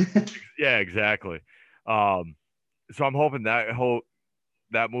 Yeah, exactly. So I'm hoping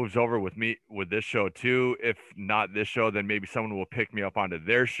that moves over with me with this show too. If not this show, then maybe someone will pick me up onto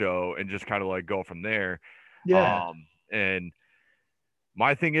their show and just kind of like go from there. Yeah. And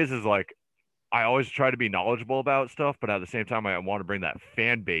my thing is like, I always try to be knowledgeable about stuff, but at the same time, I want to bring that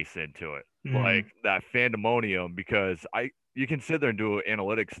fan base into it, like that fandemonium, because you can sit there and do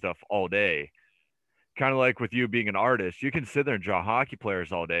analytics stuff all day. Kind of like with you being an artist, you can sit there and draw hockey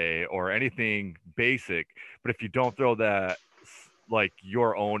players all day or anything basic, but if you don't throw that like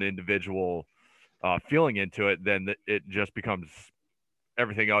your own individual feeling into it, then it just becomes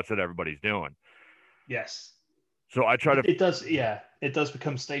everything else that everybody's doing. Yes. So I try to. It does. Yeah, it does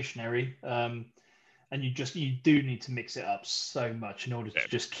become stationary. And you do need to mix it up so much in order to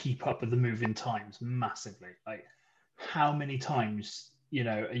just keep up with the moving times massively. Like, how many times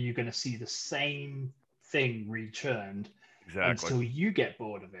are you going to see the same thing rechurned until you get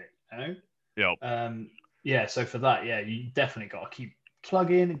bored of it? Yep. So for that, you definitely got to keep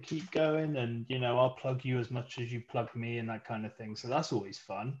plugging and keep going, and I'll plug you as much as you plug me and that kind of thing. So that's always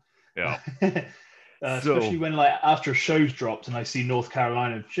fun. Yeah. Especially when like after a show's dropped and I see North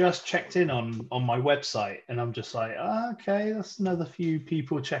Carolina just checked in on my website, and I'm just like, okay, that's another few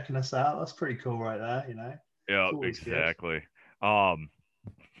people checking us out. That's pretty cool right there, Yeah, exactly.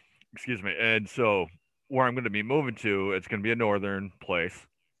 Excuse me. And so where I'm going to be moving to, it's going to be a northern place.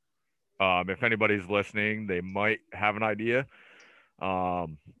 If anybody's listening, they might have an idea. But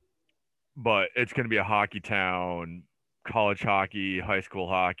it's going to be a hockey town, college hockey, high school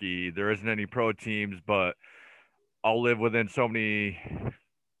hockey. There isn't any pro teams, but I'll live within so many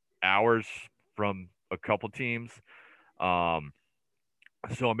hours from a couple teams. So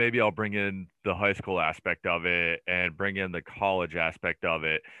maybe I'll bring in the high school aspect of it and bring in the college aspect of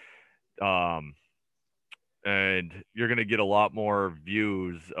it. And you're going to get a lot more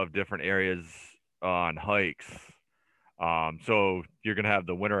views of different areas on hikes. So you're going to have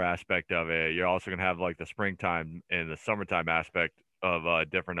the winter aspect of it. You're also going to have like the springtime and the summertime aspect of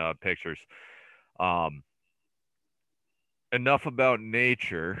different pictures. Enough about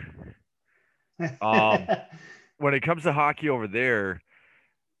nature. When it comes to hockey over there,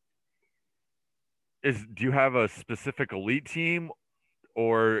 do you have a specific elite team,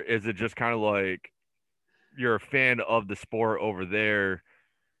 or is it just kind of like you're a fan of the sport over there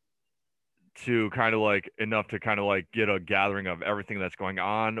to kind of like enough to kind of like get a gathering of everything that's going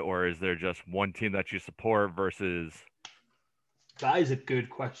on, or is there just one team that you support versus? That is a good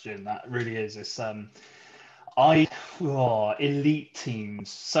question. That really is. It's elite teams.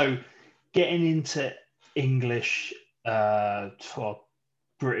 So getting into English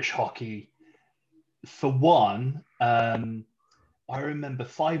British hockey, for one, I remember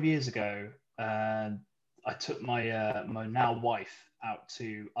 5 years ago, I took my my now wife out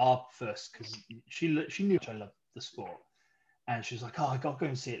to our first, because she knew I loved the sport, and she was like, "Oh, I got to go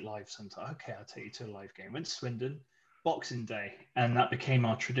and see it live sometime." Okay, I'll take you to a live game. Went to Swindon, Boxing Day, and that became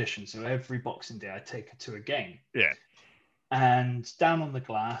our tradition. So every Boxing Day, I take her to a game. Yeah. And down on the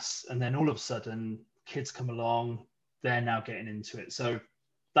glass, and then all of a sudden, kids come along. They're now getting into it. So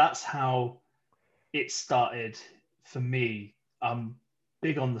that's how it started for me. I'm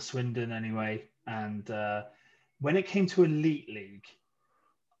big on the Swindon anyway. And when it came to Elite League,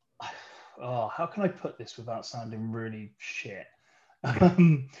 how can I put this without sounding really shit?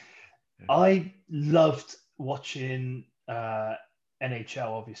 I loved watching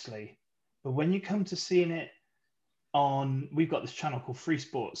NHL, obviously. But when you come to seeing it we've got this channel called Free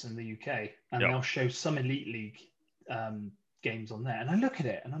Sports in the UK, and Yep. they'll show some Elite League games on there. And I look at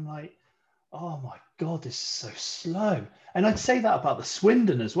it and I'm like, oh my God, this is so slow. And I'd say that about the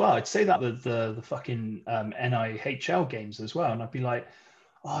Swindon as well. I'd say that with the fucking NIHL games as well. And I'd be like,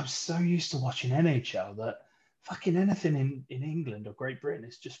 oh, I'm so used to watching NHL that fucking anything in England or Great Britain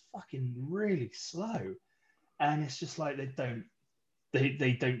is just fucking really slow. And it's just like they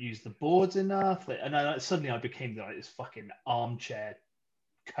don't use the boards enough. And suddenly I became like this fucking armchair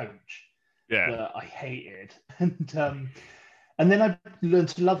coach Yeah. that I hated. And then I learned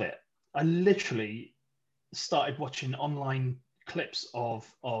to love it. I literally started watching online clips of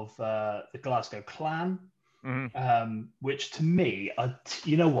the Glasgow Clan, which to me,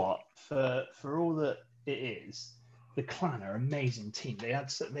 you know what, for all that it is, the Clan are an amazing team.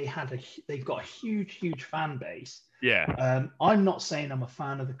 They've got a huge fan base. Yeah. I'm not saying I'm a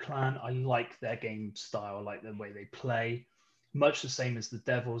fan of the Clan. I like their game style, I like the way they play. Much the same as the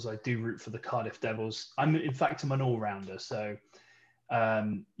Devils. I do root for the Cardiff Devils. In fact, I'm an all-rounder. So,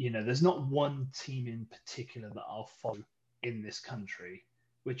 there's not one team in particular that I'll follow in this country,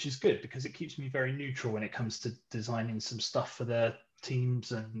 which is good because it keeps me very neutral when it comes to designing some stuff for their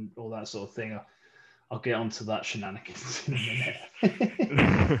teams and all that sort of thing. I'll get onto that shenanigans in a minute.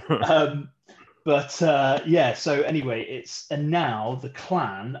 Yeah, so anyway, now the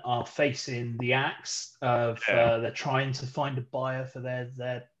Clan are facing the axe of they're trying to find a buyer for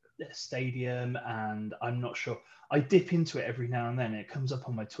their stadium, and I'm not sure. I dip into it every now and then. And it comes up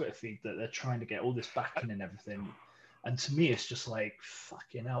on my Twitter feed that they're trying to get all this backing and everything. And to me, it's just like,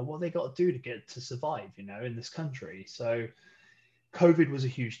 fucking hell, what they got to do to survive, in this country. So COVID was a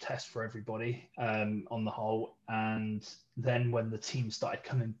huge test for everybody on the whole. And then when the team started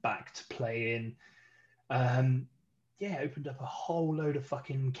coming back to play in, it opened up a whole load of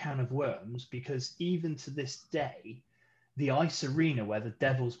fucking can of worms, because even to this day, the ice arena where the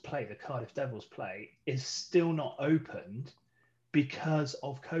Cardiff Devils play, is still not opened because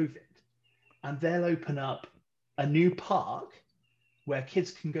of COVID. And they'll open up a new park where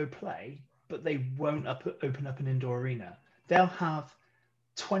kids can go play, but they won't open up an indoor arena. They'll have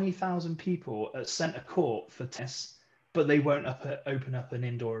 20,000 people at centre court for tennis, but they won't open up an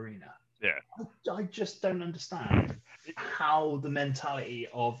indoor arena. Yeah. I just don't understand how the mentality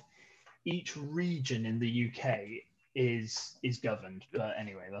of each region in the UK is governed. But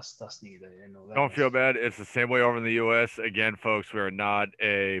anyway, that's neither here nor there. Don't feel bad. It's the same way over in the US. Again, folks, we are not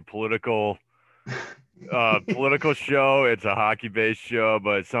a political show. It's a hockey-based show,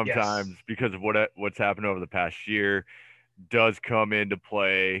 but sometimes because of what's happened over the past year does come into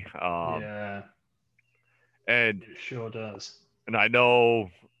play. Yeah. And it sure does. And I know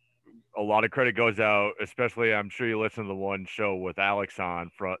a lot of credit goes out, especially I'm sure you listen to the one show with Alex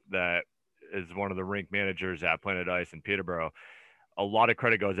on that is one of the rink managers at Planet Ice in Peterborough. A lot of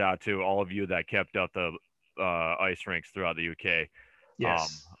credit goes out to all of you that kept up the ice rinks throughout the UK.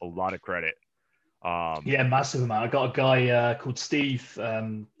 Yes. A lot of credit. Yeah, massive amount. I got a guy called Steve,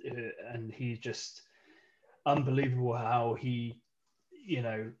 and he's just unbelievable how he,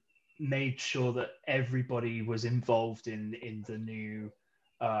 made sure that everybody was involved in the new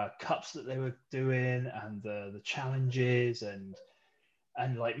cups that they were doing, and the challenges, and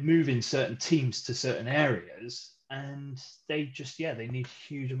like moving certain teams to certain areas. And they just, they need a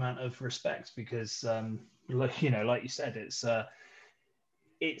huge amount of respect, because like you said,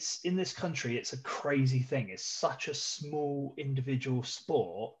 it's in this country, it's a crazy thing. It's such a small individual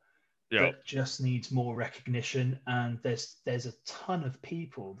sport that just needs more recognition. And there's a ton of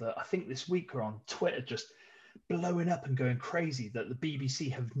people that I think this week are on Twitter just blowing up and going crazy that the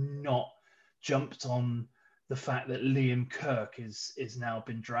BBC have not jumped on the fact that Liam Kirk is now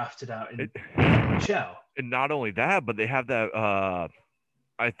been drafted out in NHL. And not only that, but they have that.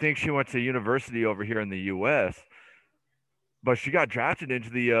 I think she went to university over here in the U.S., but she got drafted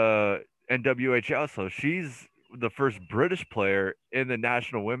into the NWHL, so she's the first British player in the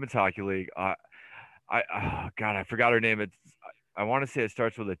National Women's Hockey League. I forgot her name. I want to say it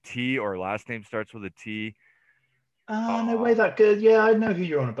starts with a T, or her last name starts with a T. No way, that good. Yeah, I know who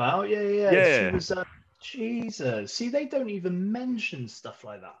you're on about. Yeah. She was. Jesus. See, they don't even mention stuff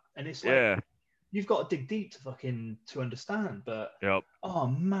like that, and it's like you've got to dig deep to understand. But oh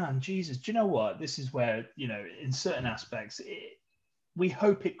man, Jesus, do you know what? This is where, in certain aspects, we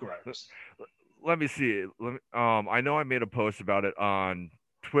hope it grows. Let me see. I know I made a post about it on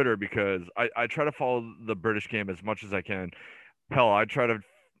Twitter, because I try to follow the British game as much as I can. Hell, I try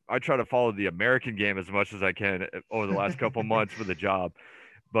to follow the American game as much as I can over the last couple months with the job.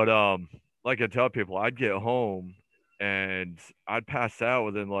 But like I tell people, I'd get home and I'd pass out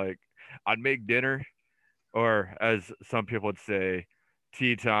within, like, I'd make dinner or as some people would say,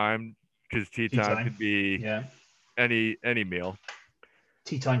 tea time, because tea Tea time time. could be Yeah. any meal.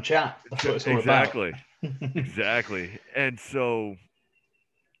 Tea time chat. That's what it's all about. Exactly, exactly. And so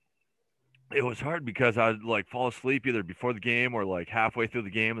it was hard because I'd like fall asleep either before the game or like halfway through the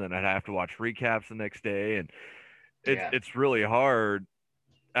game, and then I'd have to watch recaps the next day, and Yeah. it's really hard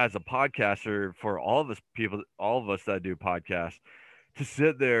as a podcaster for all of us that do podcasts, to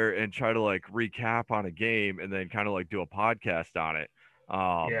sit there and try to like recap on a game and then kind of like do a podcast on it.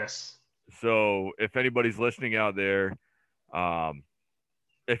 Um, Yes. so if anybody's listening out there, um,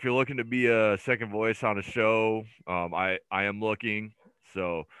 if you're looking to be a second voice on a show, I am looking.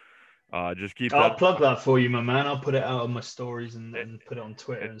 So just keep that I'll plug that for you, my man. I'll put it out on my stories in and put it on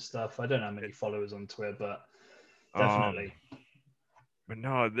Twitter mind. and stuff. I don't have many followers on Twitter, but Um, definitely. but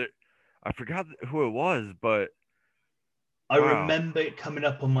no, I forgot who it was, but I wow, remember it coming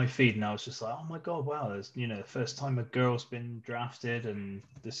up on my feed, and I was just like, "Oh my god, wow! There's the first time a girl's been drafted, and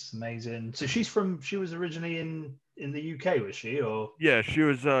this is amazing." So she was originally in the UK, was she? Or yeah, she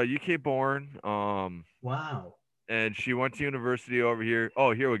was UK born. wow, And she went to university over here.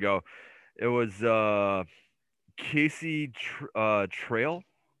 Oh, here we go. It was Casey Trail.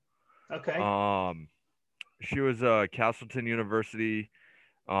 okay, Um, she was Castleton University,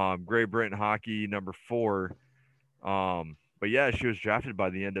 Great Britain hockey number 4. But yeah, she was drafted by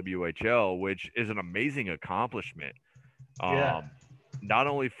the NWHL, which is an amazing accomplishment. yeah, Um, not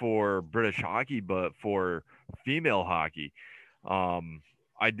only for British hockey but for female hockey. Um,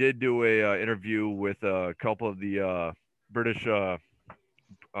 I did do a interview with a couple of the British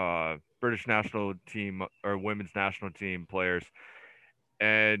British national team or women's national team players,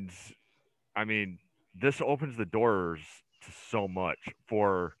 and I mean, this opens the doors to so much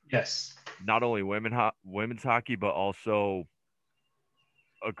for yes, not only women's hockey but also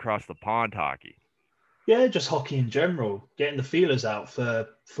across the pond hockey. yeah, just hockey in general, getting the feelers out for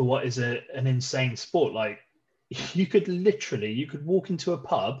what is an insane sport. Like you could walk into a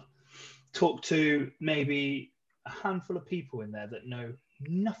pub, talk to maybe a handful of people in there that know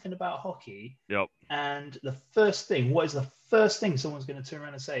nothing about hockey. Yep, And the first thing, what is the first thing someone's going to turn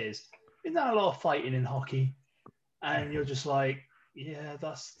around and say is, "Isn't that a lot of fighting in hockey?" And you're just like, "Yeah,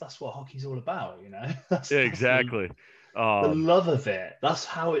 that's what hockey's all about, you know. yeah, That's exactly. the Um, love of it. That's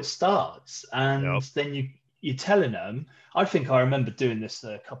how it starts." And yep, then you're telling them. I think I remember doing this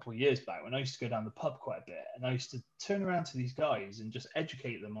a couple of years back when I used to go down the pub quite a bit, and I used to turn around to these guys and just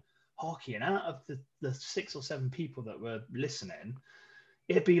educate them on hockey. And out of the 6 or 7 people that were listening,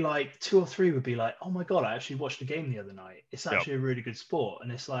 it'd be like 2 or 3 would be like, "Oh my god, I actually watched a game the other night. It's yep, actually a really good sport."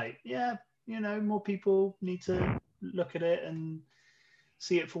 And it's like, yeah, more people need to look at it and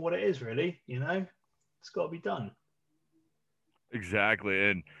see it for what it is. Really, it's got to be done. exactly.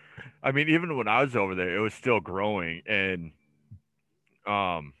 And I mean, even when I was over there, it was still growing, and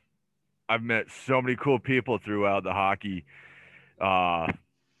um, I've met so many cool people throughout the hockey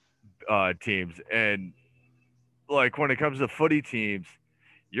uh, teams, and like when it comes to footy teams,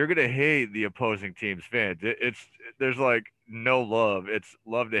 you're gonna hate the opposing team's fans. It's there's like no love. It's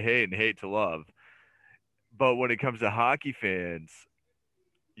love to hate and hate to love. But when it comes to hockey fans,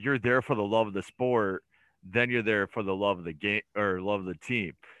 you're there for the love of the sport. Then you're there for the love of the game or love of the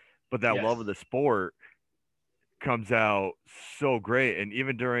team. But that Yes. love of the sport comes out so great. And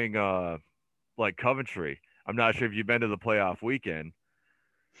even during like Coventry, I'm not sure if you've been to the playoff weekend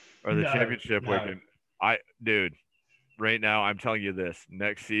or the No. championship No. weekend. Dude, right now, I'm telling you this: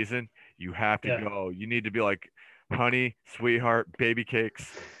 next season, you have to Yeah. go. You need to be like, honey, sweetheart, baby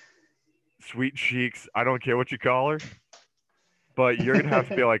cakes, sweet cheeks. I don't care what you call her, but you're gonna have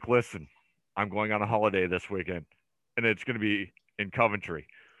to be like, listen, I'm going on a holiday this weekend, and it's gonna be in Coventry,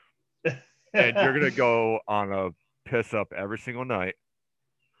 and you're gonna go on a piss up every single night,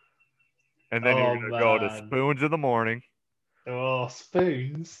 and then you're Oh gonna go to man. Spoons in the morning. Oh,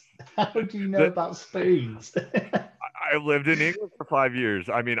 spoons. How do you know That about spoons? I lived in England for 5 years.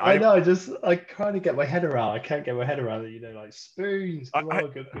 I mean, I know. I kind of get my head around. I can't get my head around it. Like spoons. Come I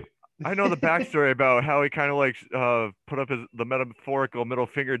on, go. I know the backstory about how he kind of like put up the metaphorical middle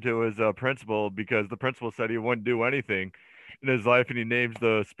finger to his principal because the principal said he wouldn't do anything in his life, and he names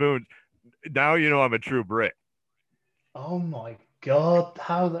the spoons. Now you know I'm a true Brit. Oh my god,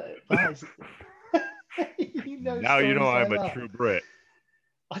 how that is. Now you know Stories I'm like a that. true Brit.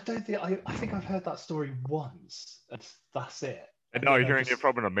 I don't think I think I've heard that story once. That's it. And And now then you're I hearing it just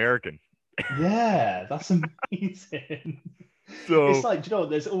from an American. yeah, that's amazing. It's So like, you know,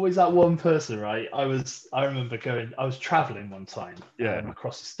 there's always that one person, right? I remember I was traveling one time yeah,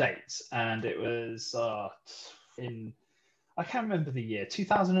 across the states, and it was in I can't remember the year,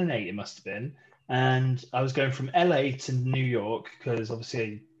 2008 it must have been, And I was going from LA to New York because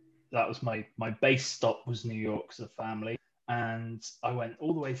obviously that was my base stop was New York as a family. And I went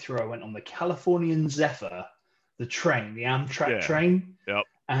all the way through. I went on the Californian Zephyr, the train, the Amtrak Yeah. train. Yep.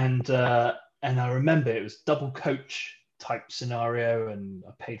 And I remember it was double coach type scenario, and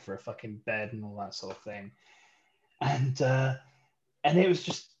I paid for a fucking bed and all that sort of thing. And it was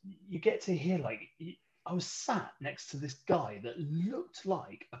just, you get to hear like, I was sat next to this guy that looked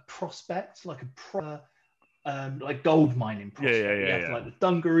like a prospect, like a pro, like gold mining prospect. He had like the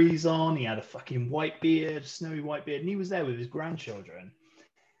dungarees on, he had a fucking white beard, snowy white beard, and he was there with his grandchildren.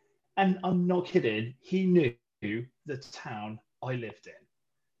 And I'm not kidding, he knew the town I lived in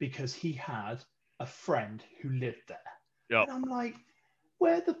because he had a friend who lived there. Yep. And I'm like,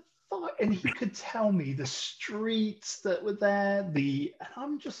 where the fuck? And he could tell me the streets that were there. And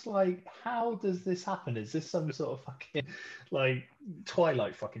I'm just like, how does this happen? Is this some sort of fucking like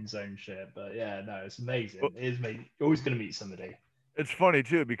Twilight fucking Zone shit? But yeah, no, it's amazing. It is amazing. You're always gonna meet somebody. It's funny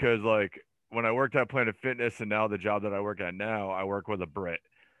too because like when I worked at Planet Fitness and now the job that I work at now, I work with a Brit.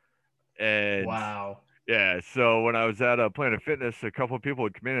 And wow. Yeah, so when I was at Planet Fitness, a couple of people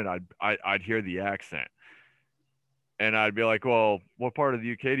would come in and I'd hear the accent. And I'd be like, well, what part of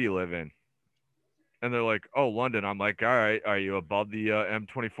the UK do you live in? And they're like, oh, London. I'm like, all right, are you above the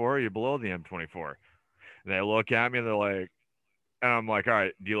M24 or are you below the M24? And they look at me and they're like, and I'm like, all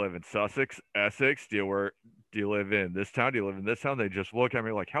right, do you live in Sussex, Essex? Do you live in this town? Do you live in this town? They just look at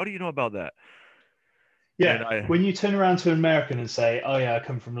me like, how do you know about that? Yeah, when you turn around to an American and say, oh yeah, I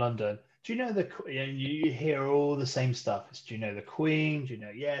come from London. Do you know you hear all the same stuff? Do you know the Queen? Do you know?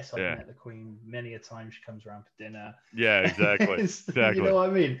 Yes, I've met the Queen many a time. She comes around for dinner. Yeah, exactly. Exactly. You know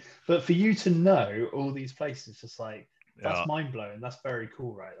what I mean? But for you to know all these places, just like, that's mind blowing. That's very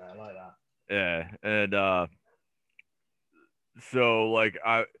cool right there. I like that. Yeah. And so like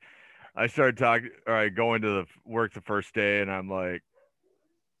I started talking, all right, going to the work the first day, and I'm like,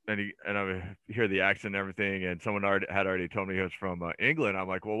 and I hear the accent and everything, and someone had already told me he was from England. I'm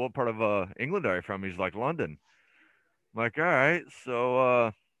like, well, what part of England are you from? He's like, London. I'm like, all right,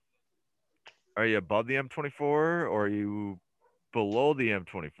 so are you above the M24 or are you below the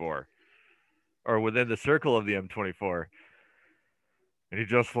M24 or within the circle of the M24? And he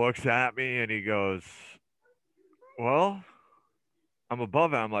just looks at me and he goes, well, I'm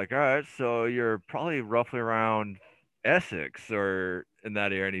above it. I'm like, all right, so you're probably roughly around Essex or in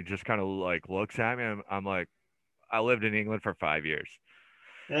that area. And he just kind of like looks at me. And I'm like, I lived in England for 5 years.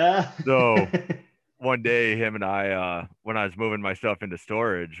 Yeah. So one day, him and I, when I was moving my stuff into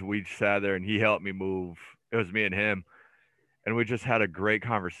storage, we sat there and he helped me move. It was me and him. And we just had a great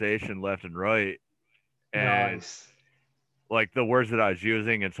conversation left and right. And nice. Like the words that I was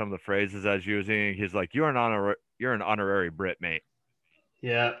using and some of the phrases I was using, he's like, you're an honorary Brit, mate.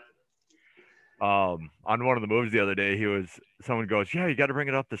 Yeah. On one of the moves the other day, someone goes, yeah, you got to bring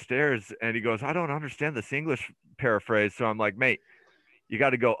it up the stairs. And he goes, I don't understand this English paraphrase. So I'm like, mate, you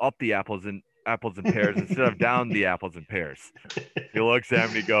got to go up the apples and pears instead of down the apples and pears. He looks at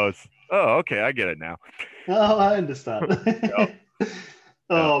me and he goes, oh, okay, I get it now. Oh, I understand. Yep.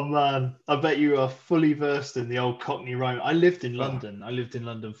 Oh man, I bet you are fully versed in the old Cockney rhyme. I lived in London. I lived in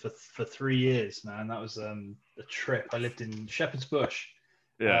London for 3 years, man. That was a trip. I lived in Shepherd's Bush,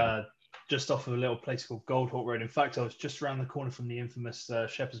 just off of a little place called Goldhawk Road. In fact, I was just around the corner from the infamous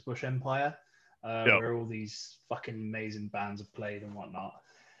Shepherd's Bush Empire, where all these fucking amazing bands have played and whatnot.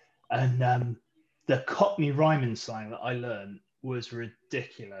 And the Cockney rhyming slang that I learned was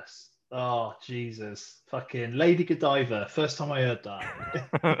ridiculous. Oh, Jesus. Fucking Lady Godiva. First time I heard that.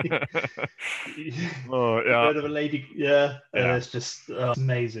 Oh, yeah. Heard of a lady? Yeah. It's just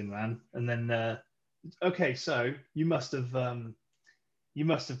amazing, man. And then, okay, so you must have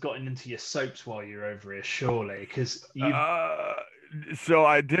gotten into your soaps while you were over here, surely, because you. So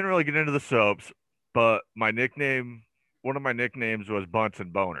I didn't really get into the soaps, but one of my nicknames was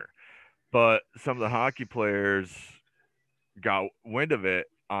Bunsen Boner. But some of the hockey players got wind of it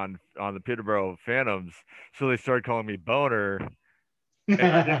on the Peterborough Phantoms, so they started calling me Boner, and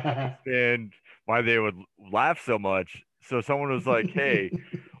I didn't understand why they would laugh so much. So someone was like, "Hey,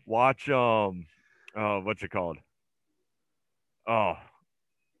 watch what's it called? Oh,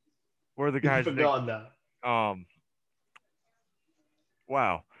 where are the guys? You've forgotten that.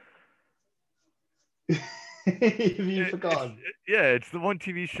 Wow." Have you forgotten? It's the one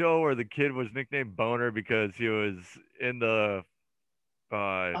TV show where the kid was nicknamed Boner because he was in the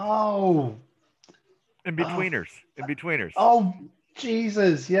In-Betweeners. In-Betweeners. Oh,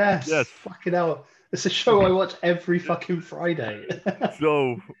 Jesus, yes. Yes. Fucking hell. It's a show I watch every fucking Friday.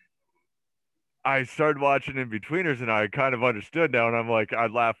 So I started watching In-Betweeners, and I kind of understood now, and I'm like,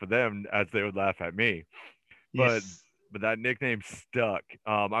 I'd laugh at them as they would laugh at me. But Yes. that nickname stuck.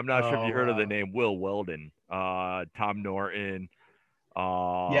 I'm not sure if Oh you heard of the wow. name Will Weldon, Tom Norton.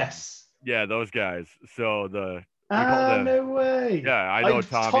 Um, Yes. yeah, those guys. So we call Ah, them. no way. Yeah, I I know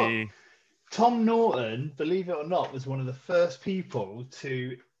Tom Tommy. Tom Norton, believe it or not, was one of the first people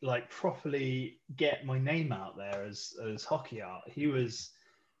to like properly get my name out there as hockey art. He was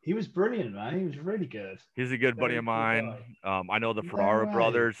brilliant, man. He was really good. He's a good buddy of Very cool mine. guy. I know the No Ferrara way.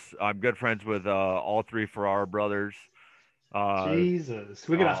 brothers. I'm good friends with all three Ferrara brothers. Uh, Jesus.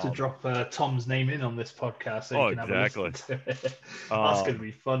 We're gonna have to um, drop Tom's name in on this podcast so you oh, can have a listen exactly. to it. That's gonna Um,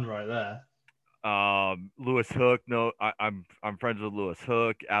 be fun right there. Lewis Hook. No, I'm friends with Lewis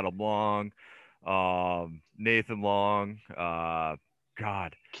Hook, Adam Long, Nathan Long.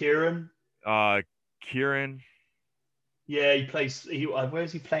 God, Kieran. uh, Kieran. Yeah, he plays.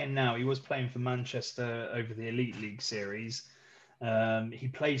 Where's he playing now? He was playing for Manchester over the Elite League series. He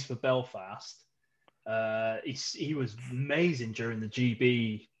plays for Belfast. He was amazing during the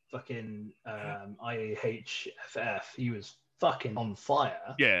GB fucking IAHFF. He was fucking on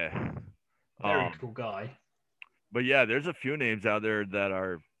fire. Yeah. Very Um, cool guy. but yeah, there's a few names out there that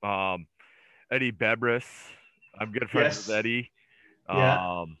are Eddie Bebris. I'm good friends with Yes. Eddie.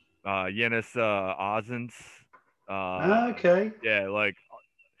 Yeah. Yanis Ozens. Uh, Okay. yeah, like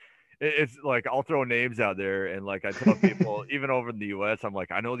it's like I'll throw names out there, and like I tell people, even over in the U.S., I'm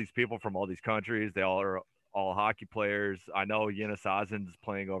like, I know these people from all these countries. They all are all hockey players. I know Yanis Ozens is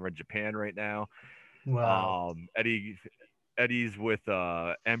playing over in Japan right now. Wow. Eddie's with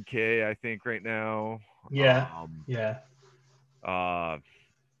MK, I think, right now. Yeah. Um, Yeah. uh,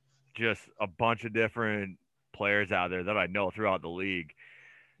 just a bunch of different players out there that I know throughout the league.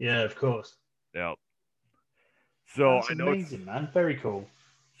 Yeah. Of course. Yep. So That's I know it's amazing, man. Very cool.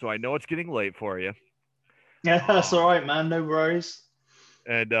 so I know it's getting late for you. Yeah, that's all Um, right, man. No worries.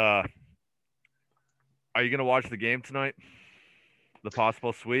 and are you gonna watch the game tonight? The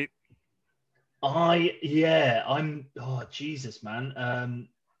possible sweep? Oh Jesus, man.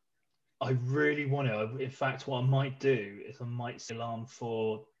 I really want to. In fact, what I might do is I might set alarm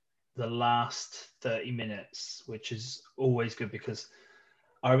for the last 30 minutes, which is always good because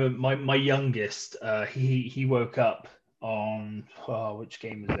I remember my youngest, he woke up on, which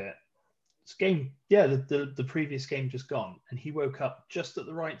game was it? It's game, yeah, the previous game just gone, and he woke up just at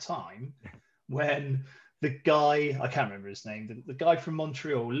the right time when the guy, I can't remember his name, the guy from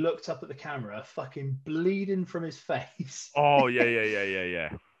Montreal looked up at the camera, fucking bleeding from his face. Oh yeah, yeah, yeah, yeah, yeah,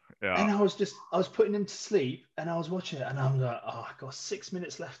 yeah, And I was putting him to sleep and I was watching it and I'm like, oh, I got 6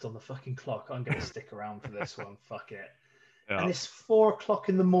 minutes left on the fucking clock. I'm going to stick around for this one. Fuck it. And yeah. it's 4 o'clock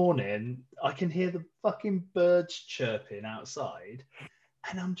in the morning. I can hear the fucking birds chirping outside.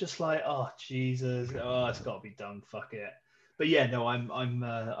 And I'm just like, oh, Jesus. Oh, it's got to be done. Fuck it. But yeah, no,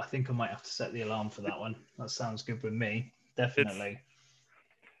 I think I might have to set the alarm for that one. That sounds good with me. It's Definitely.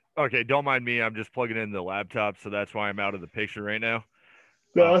 okay. Don't mind me. I'm just plugging in the laptop, so that's why I'm out of the picture right now.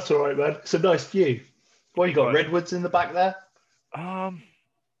 No, that's all right, man. It's a nice view. What, you got But redwoods in the back there? um,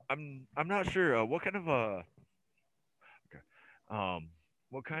 I'm not sure what kind of okay.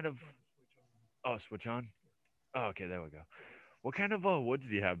 What kind of switch on? Oh, okay, there we go. What kind of woods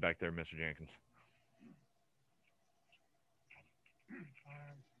do you have back there, Mr. Jenkins?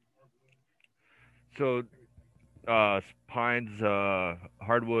 So pines,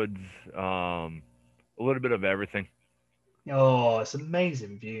 hardwoods, a little bit of everything. Oh, it's an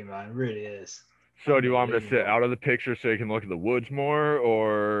amazing view, man. It really is. So do you want me to sit Unbelievable. out of the picture so you can look at the woods more,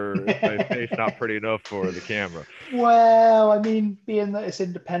 or is my face not pretty enough for the camera? Well, I mean, being that it's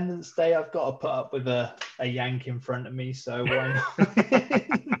Independence Day, I've got to put up with a yank in front of me, so why not?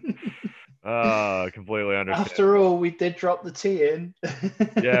 Completely After understandable. all, we did drop the T in.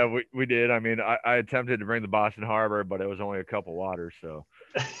 Yeah, we did. I mean, I attempted to bring the Boston Harbor, but it was only a cup of water. So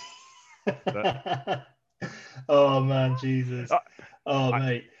that, Oh man, Jesus. uh, Oh I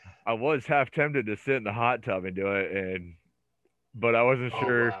mate. I was half tempted to sit in the hot tub and do it, but I wasn't Oh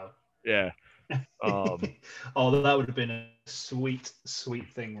sure. wow. Yeah. Um. Oh, that would have been a sweet, sweet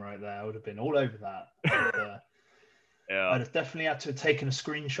thing right there. I would have been all over that. Yeah. I'd have definitely had to have taken a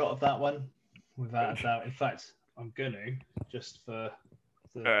screenshot of that one, without a doubt. In fact, I'm gonna just for All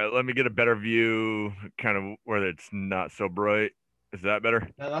the. right. Let me get a better view, kind of where it's not so bright. Is that better?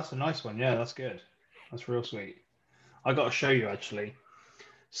 No, that's a nice one. Yeah, that's good. That's real sweet. I got to show you actually.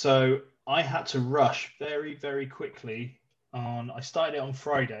 So I had to rush very, very quickly. I started it on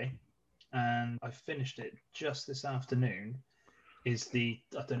Friday, and I finished it just this afternoon. I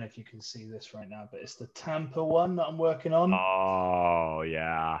don't know if you can see this right now, but it's the Tampa one that I'm working on. Oh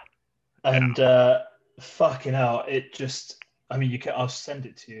yeah. And fucking hell, it just, I mean, I'll send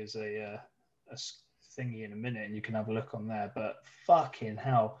it to you as a thingy in a minute and you can have a look on there. But fucking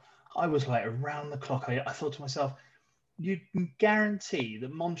hell, I was like around the clock. I thought to myself, you can guarantee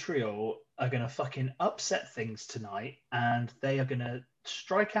that Montreal are going to fucking upset things tonight and they are going to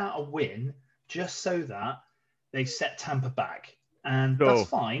strike out a win just so that they set Tampa back. And that's So,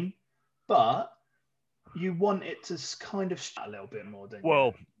 fine. But you want it to kind of a little bit more, don't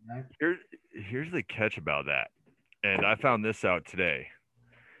well, you? know? here's the catch about that, and I found this out today,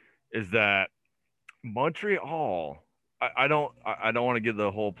 is that Montreal. I don't want to get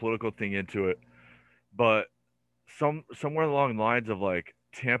the whole political thing into it, but somewhere along the lines of like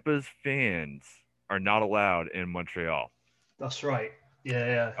Tampa's fans are not allowed in Montreal. That's right.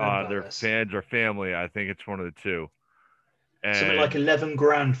 Yeah, I heard about Their this. fans or family, I think it's one of the two. Something like And 11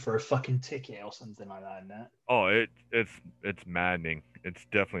 grand for a fucking ticket or something like that, isn't it? oh, it's maddening. It's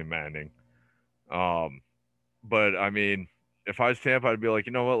definitely maddening. Um, but I mean, if I was Tampa, I'd be like,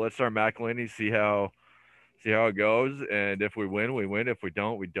 you know what? Let's start McElhinney, see how it goes, and if we win, we win. If we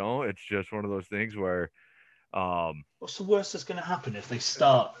don't, we don't. It's just one of those things where, um, What's the worst that's going to happen if they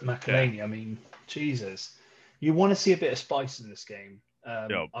start yeah, McElhaney? I mean, Jesus. You want to see a bit of spice in this game.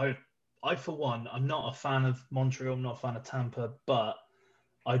 you I, for one, I'm not a fan of Montreal. I'm not a fan of Tampa, but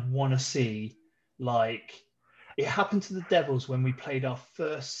I'd want to see, like, it happened to the Devils when we played our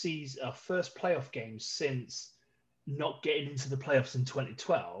first season, our first playoff game since not getting into the playoffs in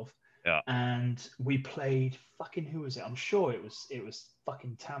 2012, yeah, and we played fucking who was it? I'm sure it was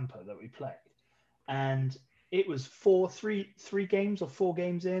fucking Tampa that we played, and it was three games or 4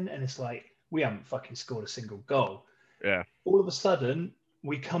 games in, and it's like we haven't fucking scored a single goal. yeah. All of a sudden,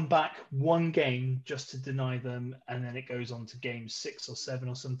 we come back one game just to deny them, and then it goes on to game 6 or 7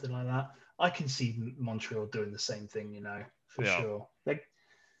 or something like that. I can see Montreal doing the same thing, for Yeah. sure.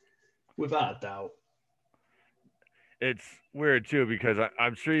 Without a doubt. It's weird too because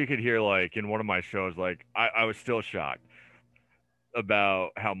I'm sure you could hear like in one of my shows, like I was still shocked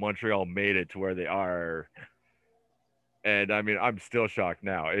about how Montreal made it to where they are. And I mean, I'm still shocked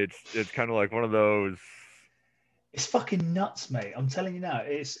now. It's kind of like one of those. It's fucking nuts, mate. I'm telling you now,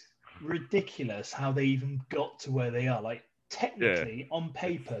 it's ridiculous how they even got to where they are. Like, Yeah, technically, on it's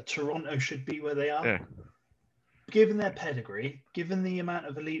paper, Toronto should be where they are, yeah, given their pedigree, given the amount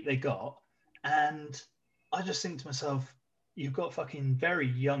of elite they got. And I just think to myself, you've got fucking very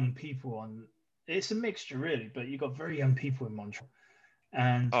young people on. It's a mixture, really, but you've got very young people in Montreal.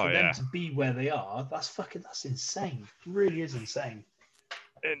 And oh for them yeah. to be where they are, that's insane. It really is insane.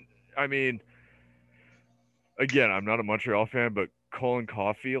 And I mean, again, I'm not a Montreal fan, but Colin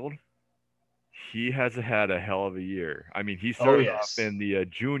Caulfield, he has had a hell of a year. I mean, he Oh, started off yes. in the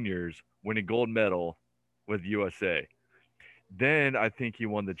juniors, winning gold medal with USA. Then I think he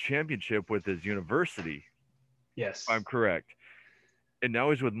won the championship with his university, if Yes. I'm correct. And now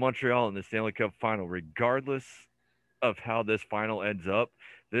he's with Montreal in the Stanley Cup final. Regardless of how this final ends up,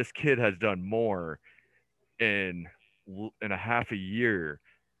 this kid has done more in a half a year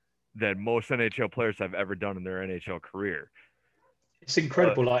than most NHL players have ever done in their NHL career. It's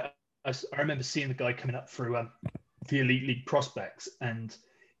incredible. Like I remember seeing the guy coming up through the Elite League prospects, and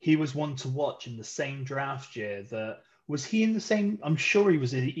he was one to watch in the same draft year. Was he in the same? I'm sure he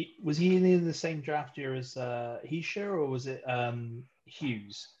was. Was he in the same draft year as Hischier, or was it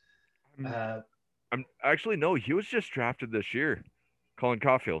Hughes? I'm, Uh, I'm actually no, he was just drafted this year. Colin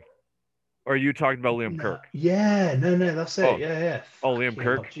Caulfield. Or are you talking about Liam no, Kirk? yeah, no, that's it. Oh, Yeah. oh, Liam Fucking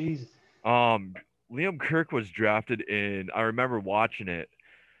hell, Kirk. Jesus. Um, Liam Kirk was drafted in. I remember watching it.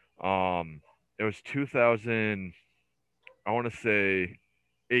 Um, it was 2000. I want to say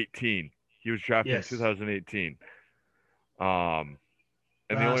 18. He was drafted in Yes, 2018. Um,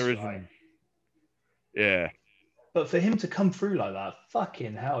 and the only that's right. reason, yeah, But for him to come through like that,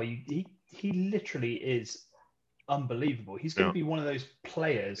 fucking hell, he literally is unbelievable. He's going yeah, to be one of those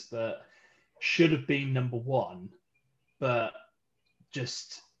players that should have been number one, but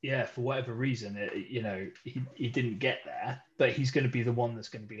just for whatever reason, he didn't get there. But he's going to be the one that's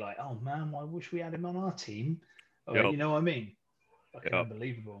going to be like, oh man, I wish we had him on our team. Or, yep, you know what I mean? Fucking yep.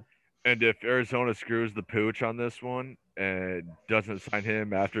 unbelievable. And if Arizona screws the pooch on this one and doesn't sign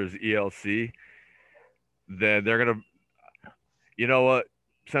him after his ELC, then they're gonna, you know what?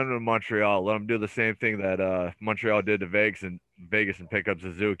 Send him to Montreal. Let him do the same thing that Montreal did to Vegas and pick up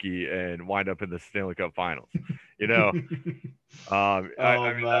Suzuki and wind up in the Stanley Cup Finals. You know, I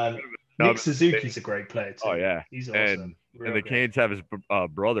Oh mean that's man, kind of a Nick nub in the Suzuki's States. a great player Oh too. yeah, He's and awesome, and real the good. Canes have his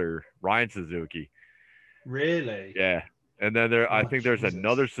brother Ryan Suzuki. Really? Yeah, and then I Oh think there's Jesus.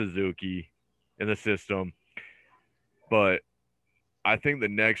 another Suzuki in the system, but I think the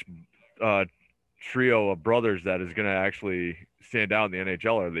next trio of brothers that is going to actually stand out in the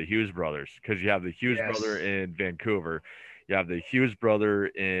NHL are the Hughes brothers, because you have the Hughes brother Yes. in Vancouver, you have the Hughes brother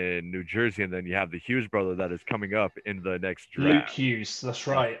in New Jersey, and then you have the Hughes brother that is coming up in the next Luke draft. Hughes, that's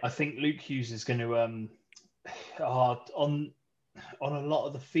Yeah. right. I think Luke Hughes is going to on a lot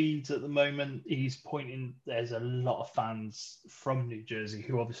of the feeds at the moment, he's pointing. There's a lot of fans from New Jersey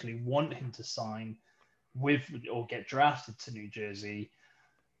who obviously want him to sign with or get drafted to New Jersey,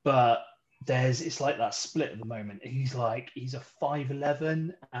 but it's like that split at the moment. He's a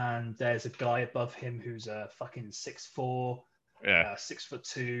 5'11", and there's a guy above him who's a fucking 6'4", Yeah.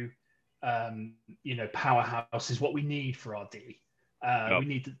 6'2". Powerhouse is what we need for our D. Yep.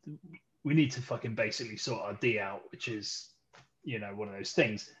 We need to fucking basically sort our D out, which is one of those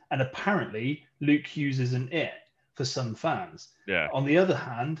things. And apparently, Luke Hughes isn't it for some fans. Yeah. On the other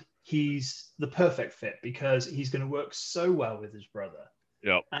hand, he's the perfect fit because he's going to work so well with his brother.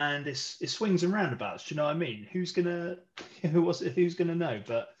 Yep. And it swings and roundabouts. Do you know what I mean? Who's gonna know?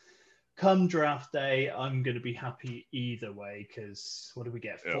 But come draft day, I'm gonna be happy either way because what do we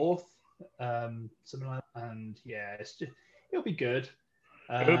get? Yep. Fourth, something like that. And yeah, it'll be good.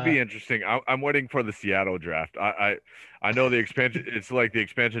 It would be interesting. I'm waiting for the Seattle draft. I know the expansion. It's like the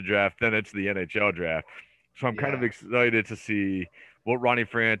expansion draft, then it's the NHL draft. So I'm kind of excited to see what Ronnie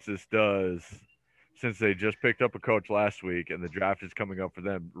Francis does, since they just picked up a coach last week and the draft is coming up for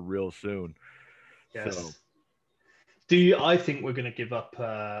them real soon. Yes. So, I think we're going to give up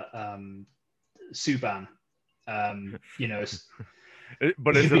Subban? But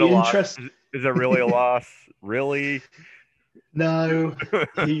is it a loss? Is it really a loss? Really? No,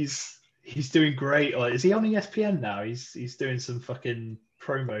 he's doing great. Is he on ESPN now? He's doing some fucking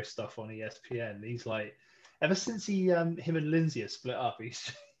promo stuff on ESPN. He's like, ever since him and Lindsay have split up,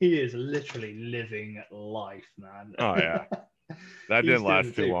 he is literally living life, man. Oh yeah, that didn't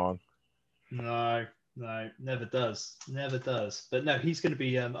last too long. No, never does. But no, he's going to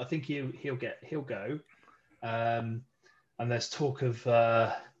be. I think he'll go. And there's talk of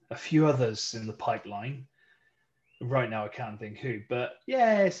a few others in the pipeline. Right now, I can't think who, but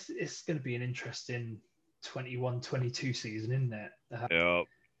yeah, it's going to be an interesting 21-22 season, isn't it? Yep.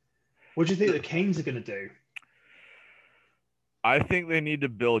 What do you think the Canes are going to do? I think they need to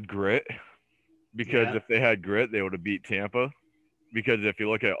build grit, because if they had grit, they would have beat Tampa. Because if you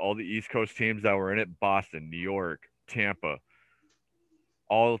look at all the East Coast teams that were in it, Boston, New York, Tampa,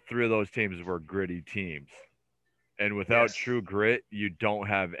 all three of those teams were gritty teams. And without true grit, you don't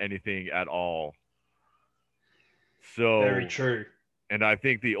have anything at all. So very true. And I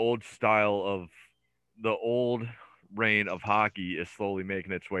think the old reign of hockey is slowly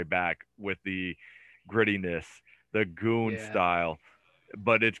making its way back with the grittiness, the goon style.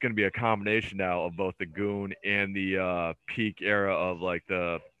 But it's going to be a combination now of both the goon and the peak era of like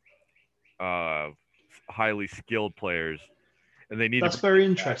the highly skilled players. And they need. That's very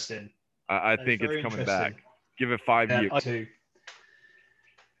interesting. I think it's coming back. Give it 5 years. I do.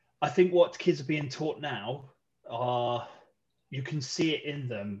 I think what kids are being taught now are, you can see it in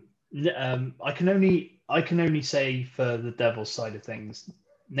them. I can only say for the Devils side of things,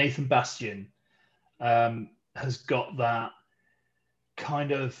 Nathan Bastian has got that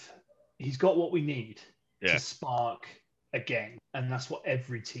kind of. He's got what we need to spark a game, and that's what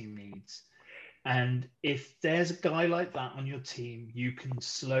every team needs. And if there's a guy like that on your team, you can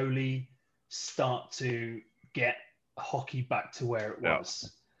slowly start to get hockey back to where it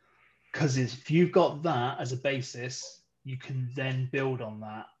was. Because if you've got that as a basis, you can then build on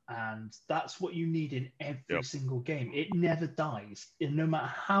that. And that's what you need in every single game. It never dies. And no matter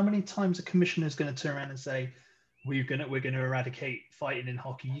how many times a commissioner is going to turn around and say, we're going to eradicate fighting in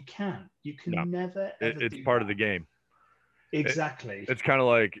hockey, you can never, ever it's part of the game. Exactly. It's kind of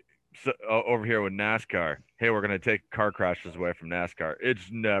like over here with NASCAR. Hey, we're going to take car crashes away from NASCAR. It's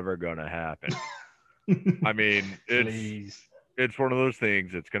never going to happen. I mean, it's one of those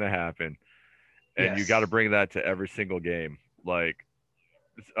things. It's going to happen. And you got to bring that to every single game. Like,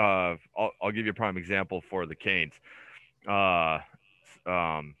 I'll give you a prime example for the Canes. Svechnikov.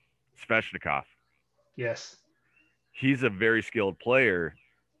 Yes. He's a very skilled player,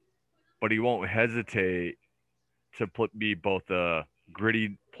 but he won't hesitate to be both a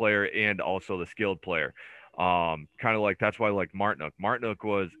gritty player and also the skilled player. Kind of like, that's why I like Martinook.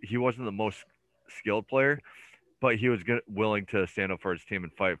 Martinook he wasn't the most skilled player, but he was willing to stand up for his team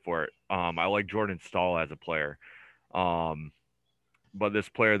and fight for it. I like Jordan Staal as a player. But this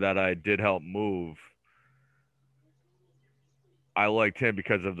player that I did help move, I liked him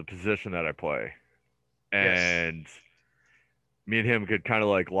because of the position that I play. And me and him could kind of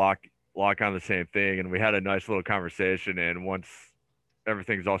like lock on the same thing. And we had a nice little conversation. And once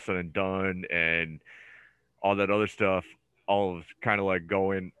everything's all said and done and all that other stuff, I'll kind of like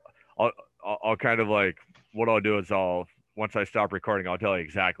go in. I'll I'll kind of like what I'll do is I'll once I stop recording, I'll tell you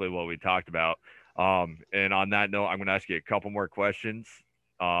exactly what we talked about. And on that note, I'm going to ask you a couple more questions.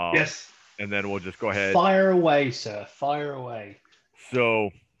 Um, Yes. and then we'll just go ahead. Fire away, sir. Fire away.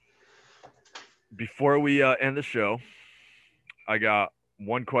 So before we end the show, I got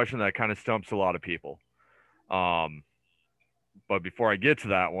one question that kind of stumps a lot of people. Um, but before I get to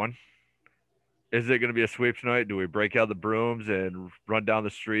that one, is it going to be a sweep tonight? Do we break out the brooms and run down the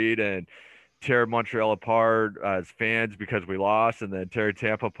street and tear Montreal apart as fans because we lost and then tear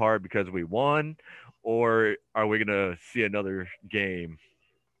Tampa apart because we won? Or are we going to see another game?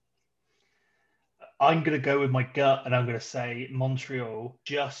 I'm going to go with my gut and I'm going to say Montreal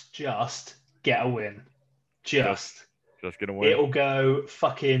just get a win. Just. Just going to win? It'll go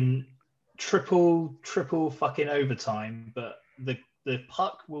fucking triple fucking overtime, but the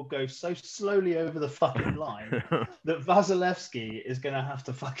puck will go so slowly over the fucking line that Vasilevsky is going to have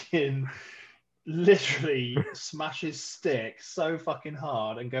to fucking literally smash his stick so fucking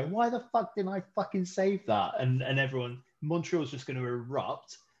hard and go, why the fuck didn't I fucking save that? And everyone, Montreal's just going to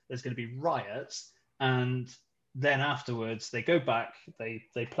erupt. There's going to be riots. And then afterwards, they go back,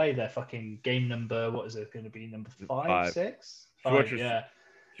 they play their fucking game number. What is it going to be? Number five, six? Five, yeah.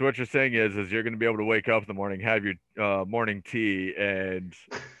 So what you're saying is you're going to be able to wake up in the morning, have your morning tea, and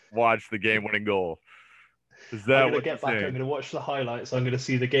watch the game-winning goal. Is that I'm going to get back, I'm going to watch the highlights. I'm going to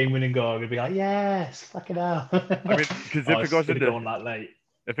see the game-winning goal. I'm going to be like, yes, fucking hell. I mean, because if it goes into go on that late.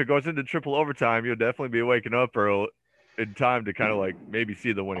 If it goes into triple overtime, you'll definitely be waking up early in time to kind of like maybe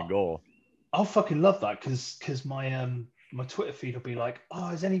see the winning goal. I'll fucking love that because my Twitter feed will be like,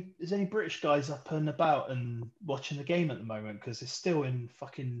 oh, is any British guys up and about and watching the game at the moment because it's still in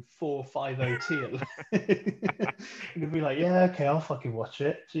fucking 4-5 OT. I'm gonna be like, yeah, okay, I'll fucking watch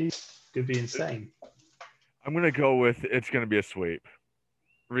it. Jeez, it's gonna be insane. I'm gonna go with it's gonna be a sweep,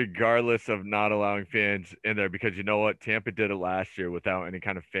 regardless of not allowing fans in there because you know what, Tampa did it last year without any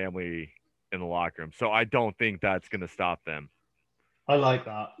kind of family in the locker room, so I don't think that's gonna stop them. I like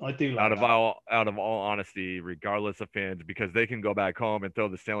that. I do like that. Out of all honesty, regardless of fans, because they can go back home and throw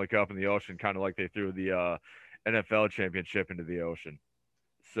the Stanley Cup in the ocean, kind of like they threw the NFL championship into the ocean.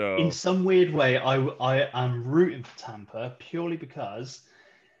 So in some weird way, I am rooting for Tampa purely because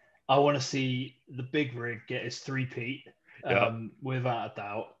I want to see the big rig get his three-peat, without a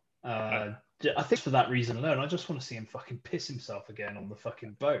doubt. I think for that reason alone, I just want to see him fucking piss himself again on the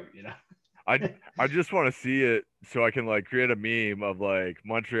fucking boat, you know? I just want to see it so I can like create a meme of like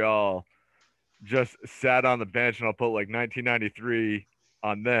Montreal just sat on the bench and I'll put like 1993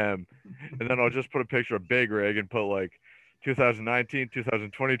 on them, and then I'll just put a picture of Big Rig and put like 2019,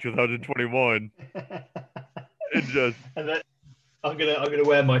 2020, 2021, and just. And then I'm gonna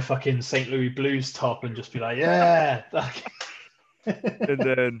wear my fucking St. Louis Blues top and just be like, yeah. And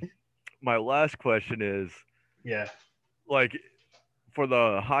then my last question is, yeah, like, for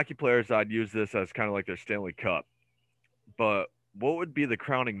the hockey players, I'd use this as kind of like their Stanley Cup. But what would be the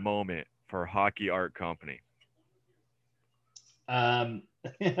crowning moment for Hockey Art Company?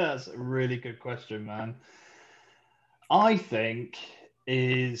 That's a really good question, man. I think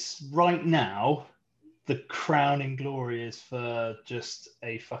is right now the crowning glory is for just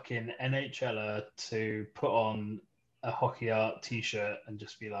a fucking NHLer to put on a Hockey Art t-shirt and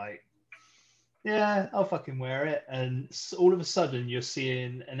just be like, yeah, I'll fucking wear it. And all of a sudden you're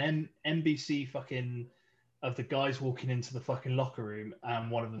seeing an NBC fucking of the guys walking into the fucking locker room and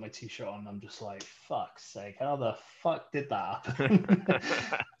one of them a t-shirt on. I'm just like, fuck's sake, how the fuck did that happen?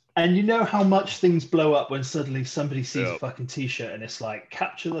 And you know how much things blow up when suddenly somebody sees a fucking t-shirt and it's like,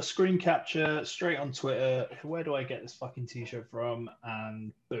 capture the screen capture straight on Twitter. Where do I get this fucking t-shirt from?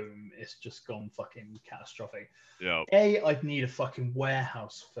 And boom, it's just gone fucking catastrophic. Yeah. A, I'd need a fucking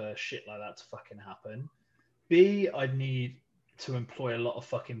warehouse for shit like that to fucking happen. B, I'd need to employ a lot of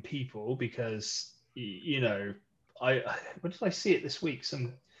fucking people because, you know, what did I see it this week?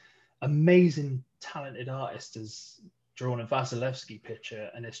 Some amazing talented artist has drawn a Vasilevsky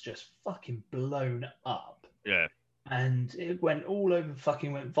picture and it's just fucking blown up. Yeah. And it went all over,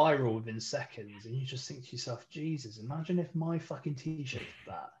 fucking went viral within seconds. And you just think to yourself, Jesus, imagine if my fucking t-shirt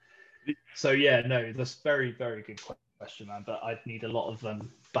did that. So yeah, no, that's very, very good question, man. But I'd need a lot of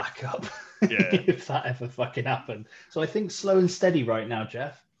backup if that ever fucking happened. So I think slow and steady right now,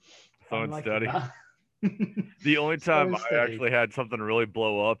 Jeff. Slow and steady. The only time I actually had something really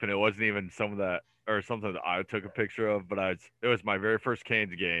blow up, and it wasn't even something that I took a picture of, but it was my very first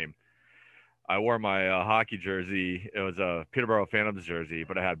Canes game. I wore my hockey jersey. It was a Peterborough Phantoms jersey,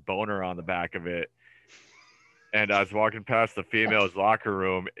 but it had Boner on the back of it. and I was walking past the females' locker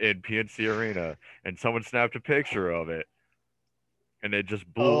room in PNC Arena, and someone snapped a picture of it, and it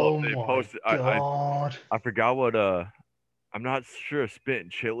just blew up. Oh They my posted. God. I forgot what I'm not sure if Spit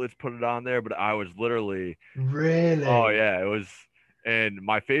and Chitlins put it on there, but I was literally, oh Really? yeah, it was, and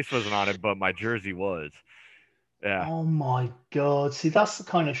my face wasn't on it, but my jersey was. Yeah. Oh my God. See, that's the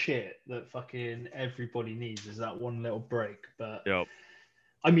kind of shit that fucking everybody needs is that one little break. But Yep.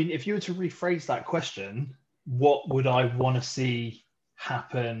 I mean, if you were to rephrase that question, what would I want to see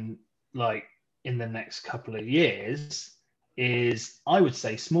happen like in the next couple of years? Is I would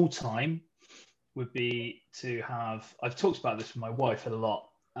say small time would be to have, I've talked about this with my wife a lot,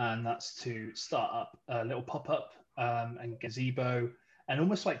 and that's to start up a little pop up and gazebo and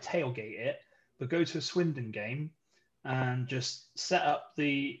almost like tailgate it, but go to a Swindon game and just set up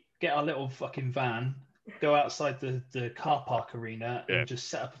get our little fucking van, go outside the car park arena Yeah. and just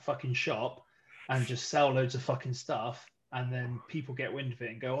set up a fucking shop and just sell loads of fucking stuff. And then people get wind of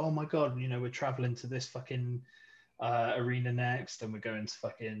it and go, oh my God, we're traveling to this fucking arena next, and we're going to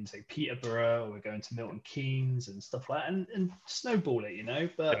fucking say Peterborough, or we're going to Milton Keynes and stuff like that, and snowball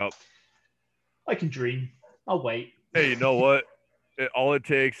it. But Yep. I can dream. I'll wait. Hey, you know what? All it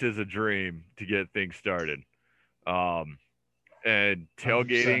takes is a dream to get things started. And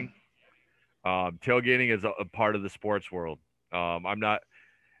 100%. tailgating is a part of the sports world. I'm not.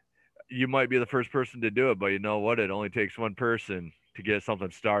 You might be the first person to do it, but you know what? It only takes one person to get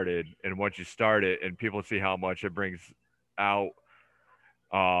something started, and once you start it, and people see how much it brings out,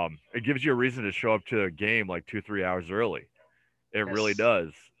 it gives you a reason to show up to a game like 2-3 hours early. It really Yes.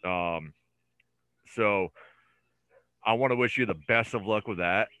 does. So I want to wish you the best of luck with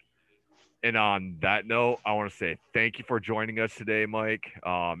that. And on that note, I want to say thank you for joining us today, Mike.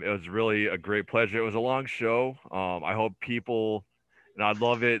 It was really a great pleasure. It was a long show. I hope people, and I'd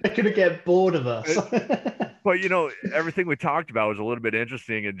love it. They're gonna get bored of us. But everything we talked about was a little bit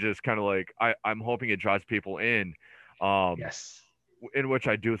interesting and just kind of like I'm hoping it draws people in. Yes. In which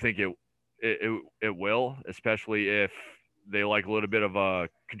I do think it will, especially if they like a little bit of a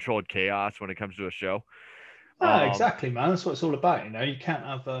controlled chaos when it comes to a show. Exactly, man. That's what it's all about. You can't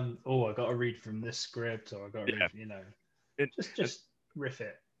have I got to read from this script, or I got to Yeah. read. It, Just riff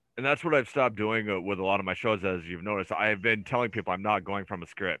it. and that's what I've stopped doing with a lot of my shows. As you've noticed, I have been telling people I'm not going from a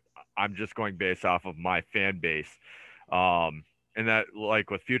script. I'm just going based off of my fan base. And that, like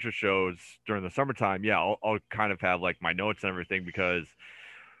with future shows during the summertime, yeah, I'll kind of have like my notes and everything, because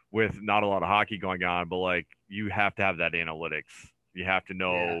with not a lot of hockey going on, but like you have to have that analytics. You have to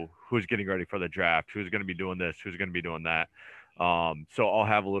know who's getting ready for the draft, who's going to be doing this, who's going to be doing that. So I'll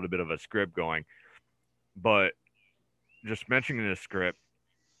have a little bit of a script going. But just mentioning the script,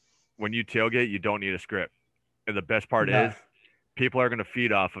 when you tailgate, you don't need a script. And the best part No. is people are going to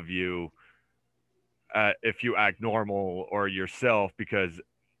feed off of you if you act normal or yourself, because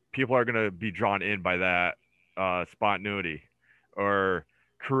people are going to be drawn in by that spontaneity or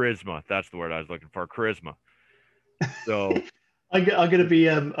charisma. That's the word I was looking for, charisma. So I'm gonna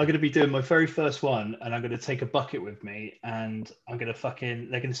be doing my very first one, and I'm gonna take a bucket with me, and I'm gonna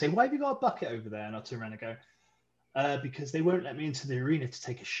they're gonna say, why have you got a bucket over there? And I'll turn around and go, because they won't let me into the arena to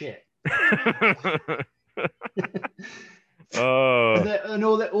take a shit. And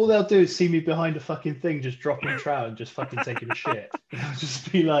all they'll do is see me behind a fucking thing, just dropping trout and just fucking taking a shit. And I'll just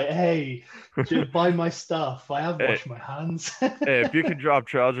be like, hey, buy my stuff. I have washed my hands. Hey, if you can drop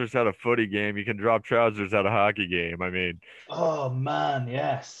trousers at a footy game, you can drop trousers at a hockey game. I mean, oh man,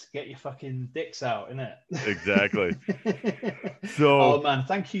 yes. Get your fucking dicks out, innit? Exactly. So, oh man,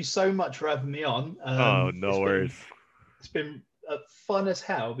 thank you so much for having me on. No worries. It's been fun as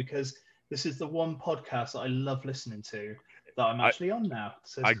hell, because this is the one podcast that I love listening to that I'm actually on now.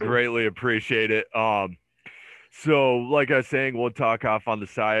 So I cool. greatly appreciate it. So like I was saying, we'll talk off on the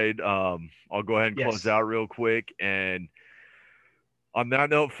side. I'll go ahead and close out real quick. And on that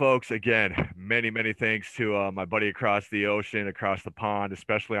note, folks, again, many, many thanks to my buddy across the ocean, across the pond,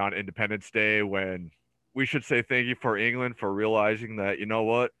 especially on Independence Day, when we should say thank you for England for realizing that, you know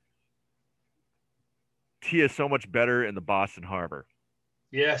what? Tea is so much better in the Boston Harbor.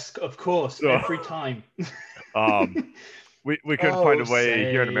 Yes, of course. So, every time. We couldn't find a way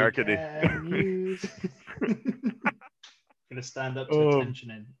here in America to. Gonna stand up to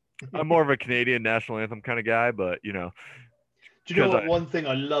attention. I'm more of a Canadian national anthem kind of guy, but Do you know what? One thing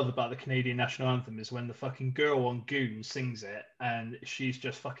I love about the Canadian national anthem is when the fucking girl on Goon sings it, and she's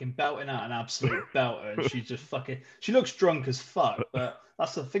just fucking belting out an absolute belter, and she's just fucking. She looks drunk as fuck, but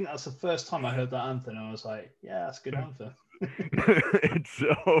that's the thing. That's the first time I heard that anthem, and I was like, yeah, that's a good anthem. And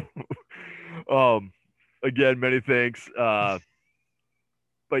so, again, many thanks.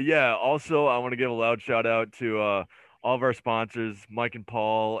 But yeah, also I want to give a loud shout out to all of our sponsors, Mike and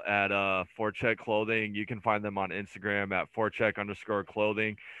Paul at Forecheck Clothing. You can find them on Instagram at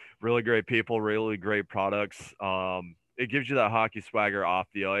forecheck_clothing. Really great people, really great products. It gives you that hockey swagger off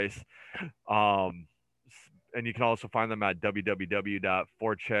the ice. And you can also find them at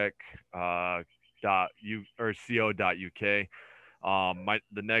www.forecheck co.uk.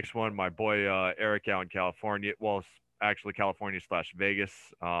 The next one, my boy Eric out in California. Well, actually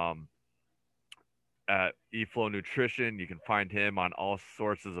California/Vegas. At eFlow Nutrition. You can find him on all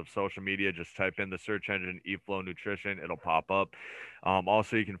sources of social media. Just type in the search engine eFlow Nutrition, it'll pop up.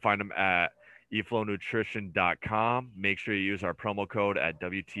 Also, you can find him at eflownutrition.com. Make sure you use our promo code at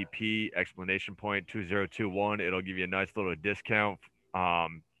WTP 2021. It'll give you a nice little discount.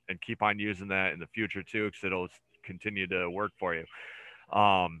 And keep on using that in the future too, because it'll continue to work for you.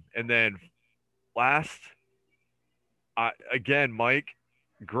 And then last, again, Mike,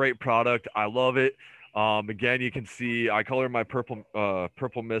 great product. I love it. Again, you can see I call her my purple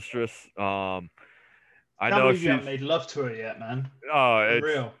mistress. I Can't believe you haven't made love to her yet, man. It's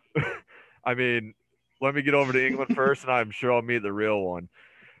real. I mean, let me get over to England first, and I'm sure I'll meet the real one.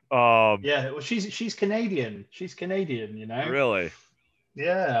 Yeah, well, she's Canadian. She's Canadian, you know. Really?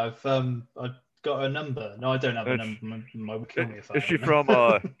 Yeah, I've got her number. No, I don't have a number. My would kill me if I. Is she from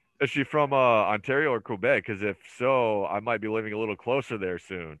Is she from Ontario or Quebec? Because if so, I might be living a little closer there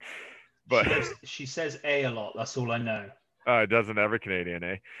soon. But she says a lot. That's all I know. It doesn't ever Canadian,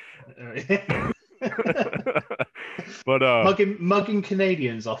 eh? But mugging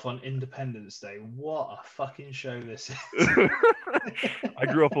Canadians off on Independence Day. What a fucking show this is. I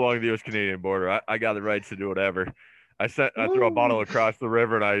grew up along the U.S.-Canadian border. I got the rights to do whatever. I threw a bottle across the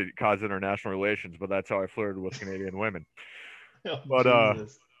river and I caused international relations, but that's how I flirted with Canadian women.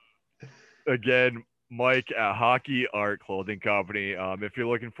 Jesus. Again, Mike at Hockey Art Clothing Company. If you're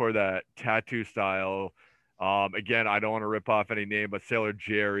looking for that tattoo style, again, I don't want to rip off any name, but Sailor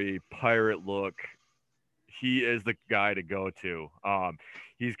Jerry, pirate look, he is the guy to go to.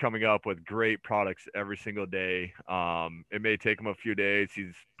 He's coming up with great products every single day. It may take him a few days.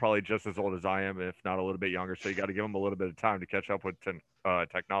 He's probably just as old as I am, if not a little bit younger. So you got to give him a little bit of time to catch up with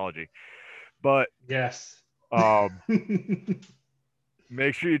technology. But yes.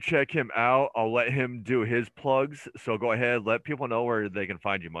 Make sure you check him out. I'll let him do his plugs. So go ahead, let people know where they can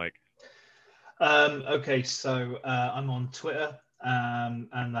find you, Mike. Okay, so I'm on Twitter,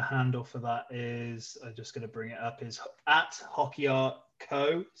 and the handle for that is, I'm just going to bring it up, is at Hockey Art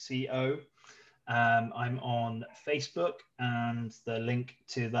Co. I'm on Facebook, and the link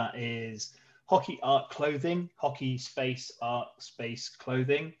to that is Hockey Art Clothing, hockey space art space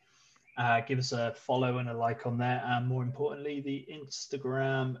clothing. Give us a follow and a like on there, and more importantly, the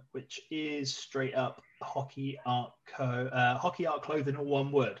Instagram, which is straight up Hockey Art Clothing, all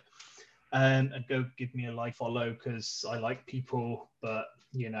one word. And go give me a like, follow, because I like people, but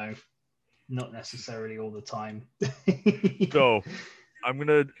you know, not necessarily all the time. So I'm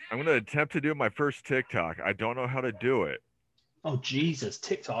gonna attempt to do my first TikTok. I don't know how to do it. Oh Jesus,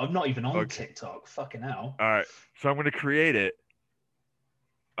 TikTok! I'm not even on TikTok. Fucking hell! All right, so I'm gonna create it.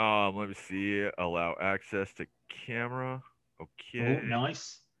 Let me see. Allow access to camera. Okay. Oh,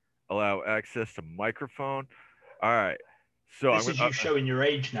 nice. Allow access to microphone. All right. So this is you showing your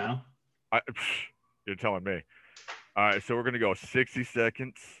age now. You're telling me. All right, so we're gonna go 60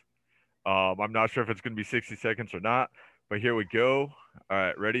 seconds. I'm not sure if it's gonna be 60 seconds or not, but here we go. All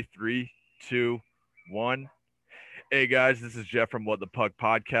right, ready? 3, 2, 1. Hey guys, this is Jeff from What the Puck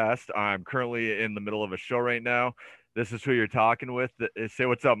Podcast. I'm currently in the middle of a show right now. This is who you're talking with. Say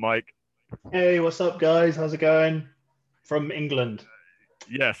what's up, Mike. Hey, what's up, guys? How's it going? From England.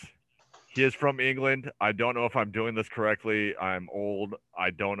 Yes, he is from England. I don't know if I'm doing this correctly. I'm old.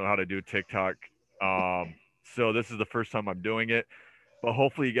 I don't know how to do TikTok. So this is the first time I'm doing it. But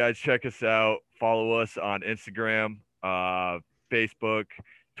hopefully you guys check us out. Follow us on Instagram, Facebook,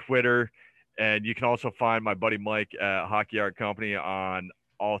 Twitter. And you can also find my buddy Mike at Hockey Art Company on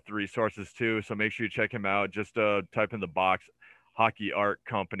all 3 sources too. So make sure you check him out. Just type in the box Hockey Art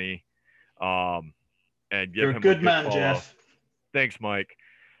Company. And give You're him a good man, follow. Jeff. Thanks, Mike.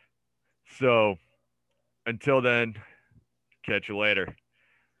 So until then, catch you later.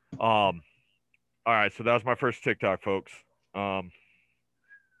 All right, so that was my first TikTok, folks.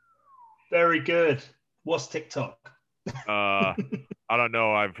 Very good. What's TikTok? I don't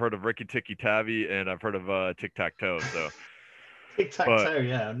know. I've heard of Ricky Tikki Tavi and I've heard of Tic Tac Toe. So Tic Tac Toe,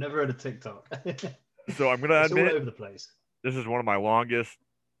 yeah. I've never heard of TikTok. So I'm gonna admit, all over the place. This is one of my longest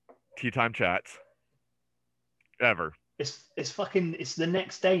tea time chats ever. it's the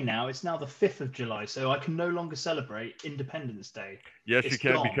next day now. It's now the 5th of July, so I can no longer celebrate Independence Day. Yes, It's you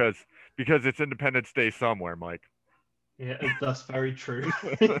can, gone. because it's Independence Day somewhere, Mike. Yeah, that's very true.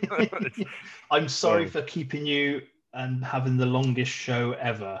 It's- I'm sorry oh, for keeping you and having the longest show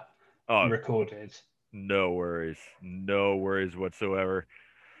ever oh, recorded. no worries whatsoever.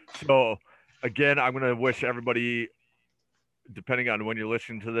 So, again, I'm gonna wish everybody, depending on when you're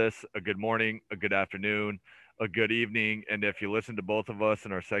listening to this, a good morning, a good afternoon, a good evening, and if you listen to both of us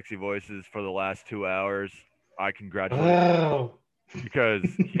and our sexy voices for the last 2 hours, I congratulate Oh. because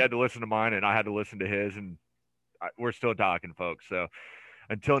he had to listen to mine and I had to listen to his, and we're still talking, folks. So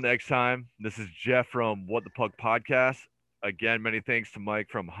until next time, this is Jeff from What the Puck Podcast. Again, many thanks to Mike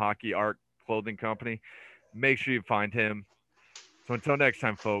from Hockey Art Clothing Company. Make sure you find him. So until next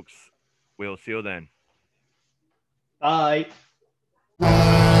time, folks, we'll see you then. Bye.